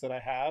leaves that I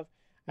have.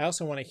 I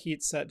also want to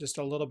heat set just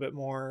a little bit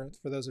more.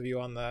 For those of you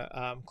on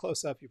the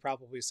close up, you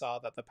probably saw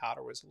that the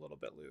powder was a little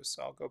bit loose.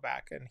 So I'll go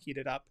back and heat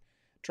it up,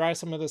 dry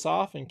some of this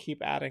off, and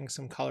keep adding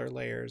some color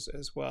layers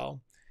as well.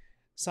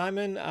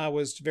 Simon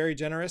was very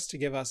generous to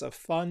give us a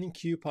fun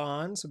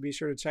coupon, so be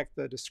sure to check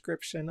the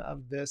description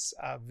of this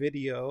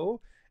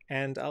video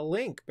and a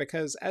link,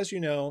 because as you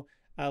know,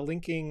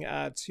 linking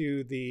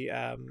to the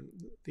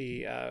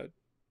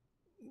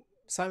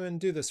Simon,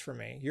 do this for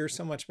me. You're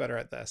so much better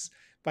at this.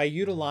 By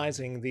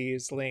utilizing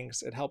these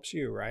links, it helps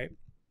you, right?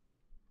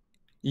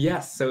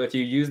 Yes, so if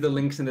you use the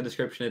links in the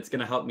description, it's going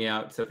to help me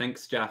out. So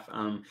thanks, Jeff.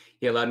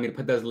 He allowed me to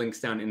put those links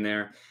down in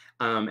there.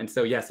 And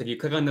so yes, if you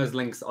click on those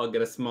links, I'll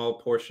get a small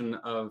portion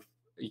of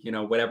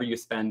whatever you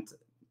spent.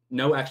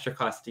 No extra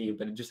cost to you,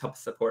 but it just helps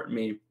support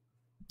me.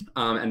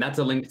 And that's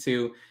a link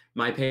to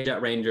my page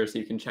at Ranger, so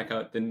you can check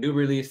out the new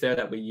release there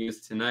that we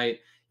used tonight.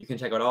 You can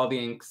check out all the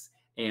inks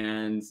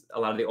and a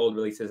lot of the old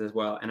releases as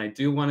well. And I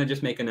do want to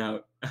just make a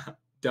note.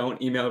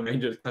 Don't email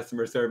Ranger's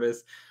customer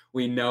service.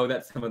 We know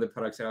that some of the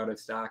products are out of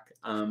stock.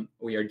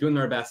 We are doing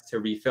our best to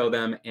refill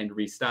them and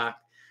restock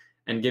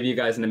and give you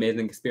guys an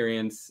amazing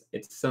experience.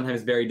 It's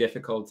sometimes very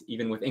difficult,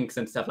 even with inks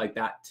and stuff like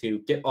that, to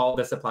get all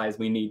the supplies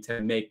we need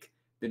to make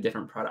the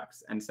different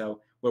products. And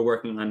so we're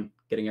working on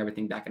getting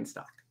everything back in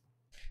stock.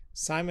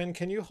 Simon,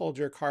 can you hold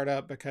your card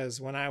up? Because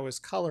when I was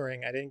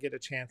coloring, I didn't get a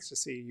chance to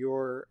see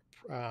your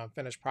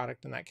finished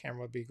product, and that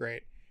camera would be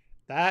great.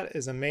 That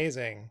is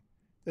amazing.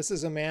 This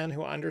is a man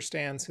who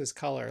understands his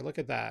color. Look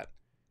at that.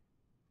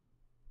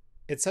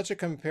 It's such a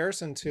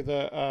comparison to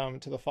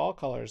the fall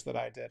colors that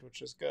I did,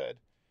 which is good.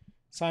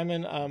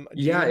 Simon, do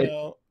Yeah, you it,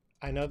 know?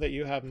 I know that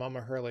you have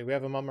Mama Hurley. We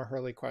have a Mama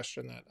Hurley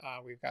question that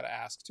we've got to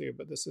ask too,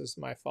 but this is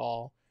my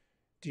fall.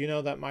 Do you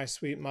know that my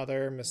sweet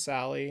mother, Miss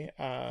Sally,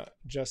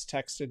 just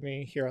texted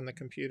me here on the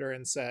computer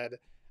and said,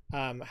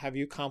 Have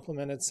you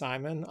complimented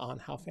Simon on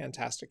how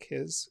fantastic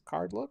his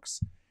card looks?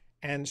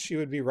 And she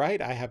would be right.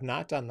 I have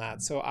not done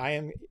that. So I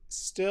am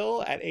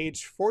still at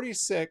age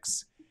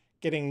 46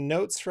 getting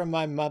notes from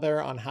my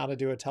mother on how to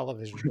do a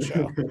television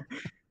show.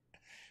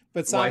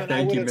 But Why, Simon, I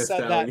thank would you, have Miss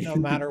said that Sally. no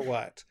matter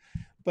what.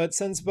 But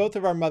since both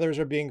of our mothers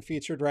are being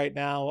featured right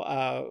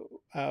now,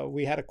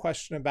 we had a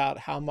question about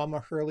how Mama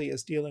Hurley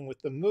is dealing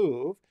with the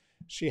move.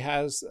 She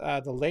has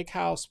the lake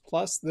house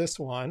plus this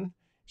one.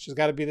 She's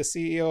got to be the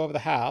CEO of the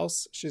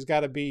house. She's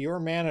got to be your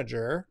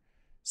manager.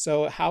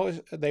 So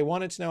they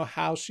wanted to know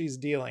how she's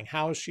dealing.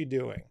 How is she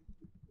doing?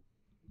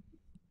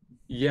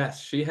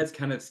 Yes, she has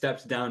kind of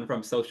stepped down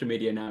from social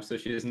media now, so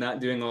she is not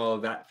doing all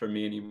of that for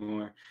me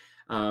anymore.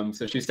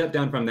 So she stepped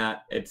down from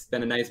that. It's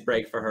been a nice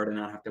break for her to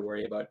not have to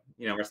worry about,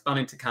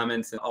 responding to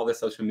comments and all the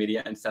social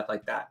media and stuff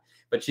like that.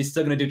 But she's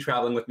still going to do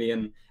traveling with me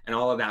and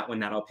all of that when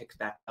that all picks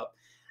back up.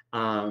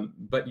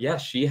 But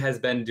yes, she has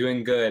been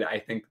doing good. I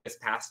think this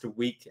past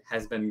week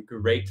has been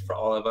great for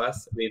all of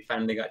us. We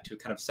finally got to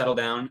kind of settle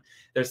down.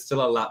 There's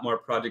still a lot more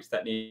projects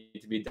that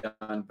need to be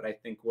done, but I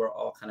think we're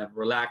all kind of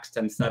relaxed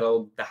and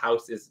settled. The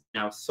house is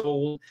now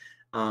sold.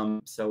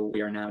 So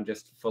we are now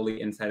just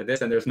fully inside of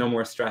this, and there's no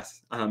more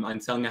stress on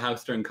selling a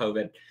house during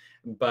COVID.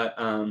 But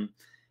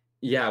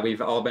yeah,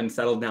 we've all been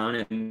settled down,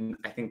 and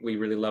I think we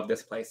really love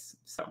this place.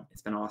 So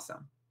it's been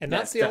awesome. And Yeah,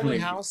 that's it's the only definitely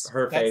house.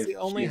 her That's fave. the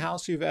only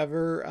house you've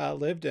ever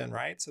lived in,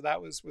 right? So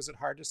was it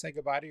hard to say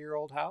goodbye to your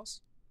old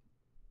house?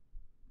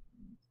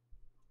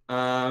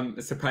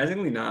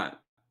 Surprisingly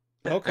not.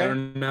 I Okay.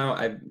 don't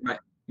know.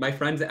 My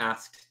friends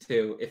asked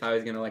too if I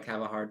was gonna like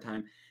have a hard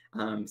time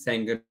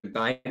saying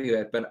goodbye to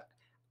it, but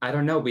I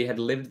don't know. We had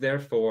lived there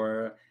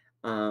for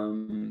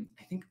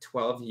I think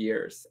 12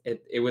 years.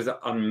 It was an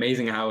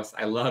amazing house.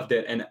 I loved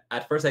it, and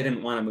at first I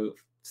didn't want to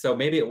move. So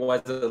maybe it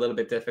was a little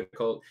bit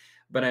difficult,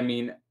 but I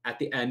mean, at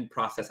the end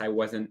process, I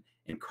wasn't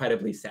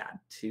incredibly sad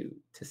to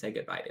say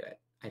goodbye to it.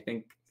 I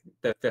think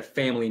the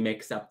family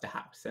makes up the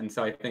house, and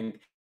so I think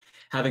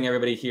having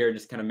everybody here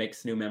just kind of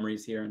makes new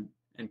memories here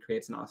and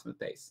creates an awesome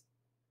space.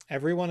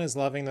 Everyone is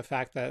loving the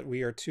fact that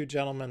we are two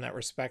gentlemen that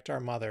respect our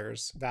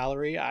mothers.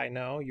 Valerie, I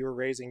know you're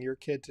raising your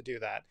kid to do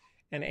that.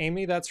 And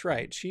Amy, that's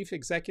right. Chief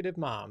Executive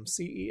Mom,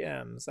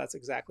 CEMs. That's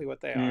exactly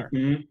what they are.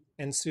 Mm-hmm.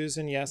 And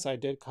Susan, yes, I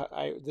did.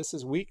 This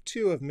is week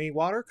 2 of me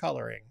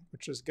watercoloring,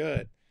 which is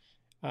good.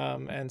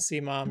 And see,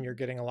 Mom, you're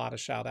getting a lot of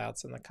shout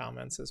outs in the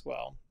comments as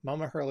well.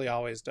 Mama Hurley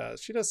always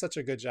does. She does such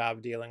a good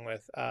job dealing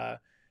with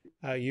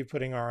you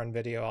putting her on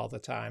video all the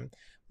time.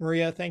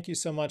 Maria, thank you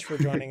so much for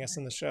joining us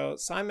in the show.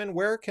 Simon,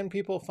 where can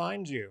people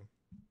find you?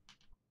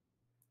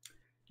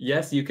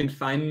 Yes, you can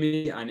find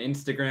me on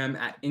Instagram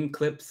at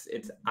Inclipse.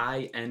 It's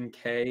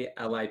INKLIPSE.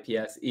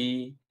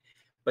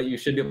 But you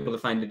should be able to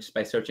find it just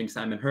by searching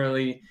Simon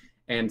Hurley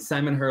and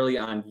Simon Hurley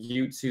on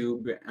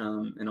YouTube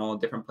and all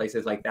different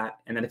places like that.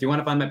 And then if you want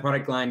to find my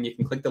product line, you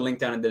can click the link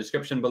down in the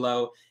description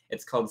below.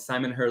 It's called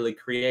Simon Hurley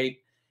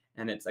Create,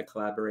 and it's a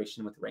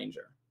collaboration with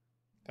Ranger.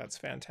 That's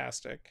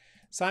fantastic.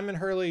 Simon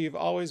Hurley, you've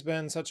always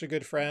been such a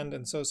good friend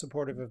and so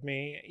supportive of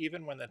me.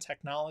 Even when the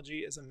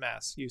technology is a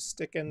mess, you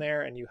stick in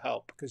there and you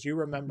help because you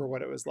remember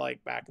what it was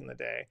like back in the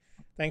day.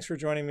 Thanks for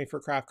joining me for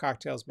Craft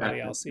Cocktails, buddy.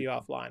 I'll see you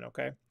offline,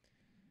 okay?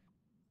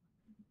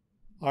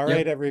 All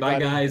right, everybody. Bye,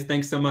 guys.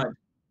 Thanks so much.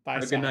 Bye,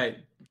 Have a good night.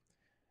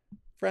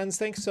 Friends,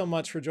 thanks so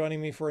much for joining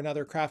me for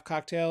another Craft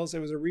Cocktails. It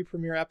was a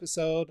re-premiere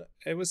episode.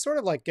 It was sort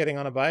of like getting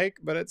on a bike,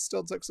 but it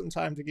still took some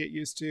time to get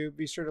used to.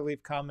 Be sure to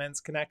leave comments,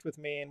 connect with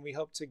me, and we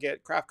hope to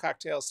get Craft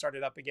Cocktails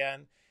started up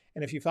again.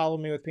 And if you follow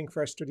me with Pink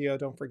Fresh Studio,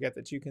 don't forget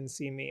that you can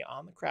see me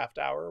on the Craft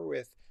Hour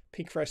with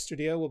Pink Fresh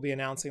Studio. We'll be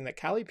announcing that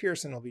Callie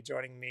Pearson will be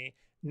joining me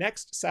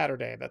next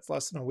Saturday. That's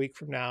less than a week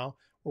from now,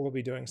 where we'll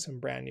be doing some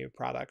brand new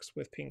products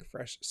with Pink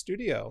Fresh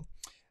Studio.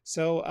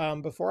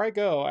 So before I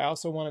go, I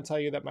also want to tell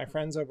you that my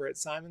friends over at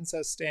Simon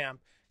Says Stamp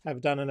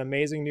have done an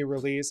amazing new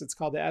release. It's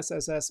called the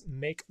SSS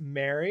Make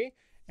Merry,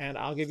 and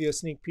I'll give you a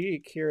sneak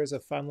peek. Here is a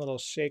fun little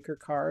shaker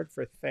card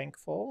for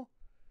Thankful,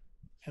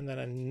 and then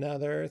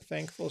another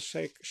Thankful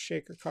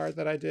shaker card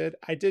that I did.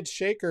 I did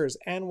shakers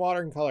and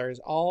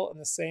watercolors all in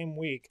the same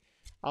week.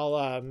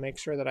 I'll make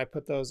sure that I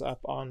put those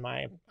up on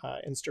my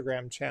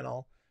Instagram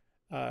channel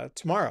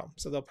tomorrow.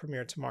 So they'll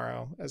premiere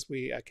tomorrow as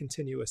we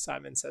continue with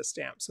Simon Says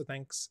Stamp. So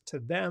thanks to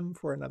them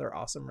for another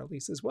awesome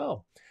release as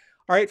well.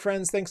 All right,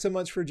 friends, thanks so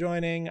much for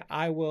joining.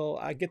 I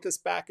will get this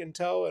back in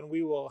tow, and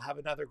we will have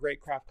another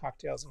great Craft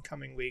Cocktails in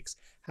coming weeks.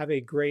 Have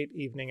a great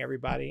evening,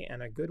 everybody,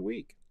 and a good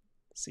week.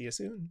 See you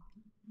soon.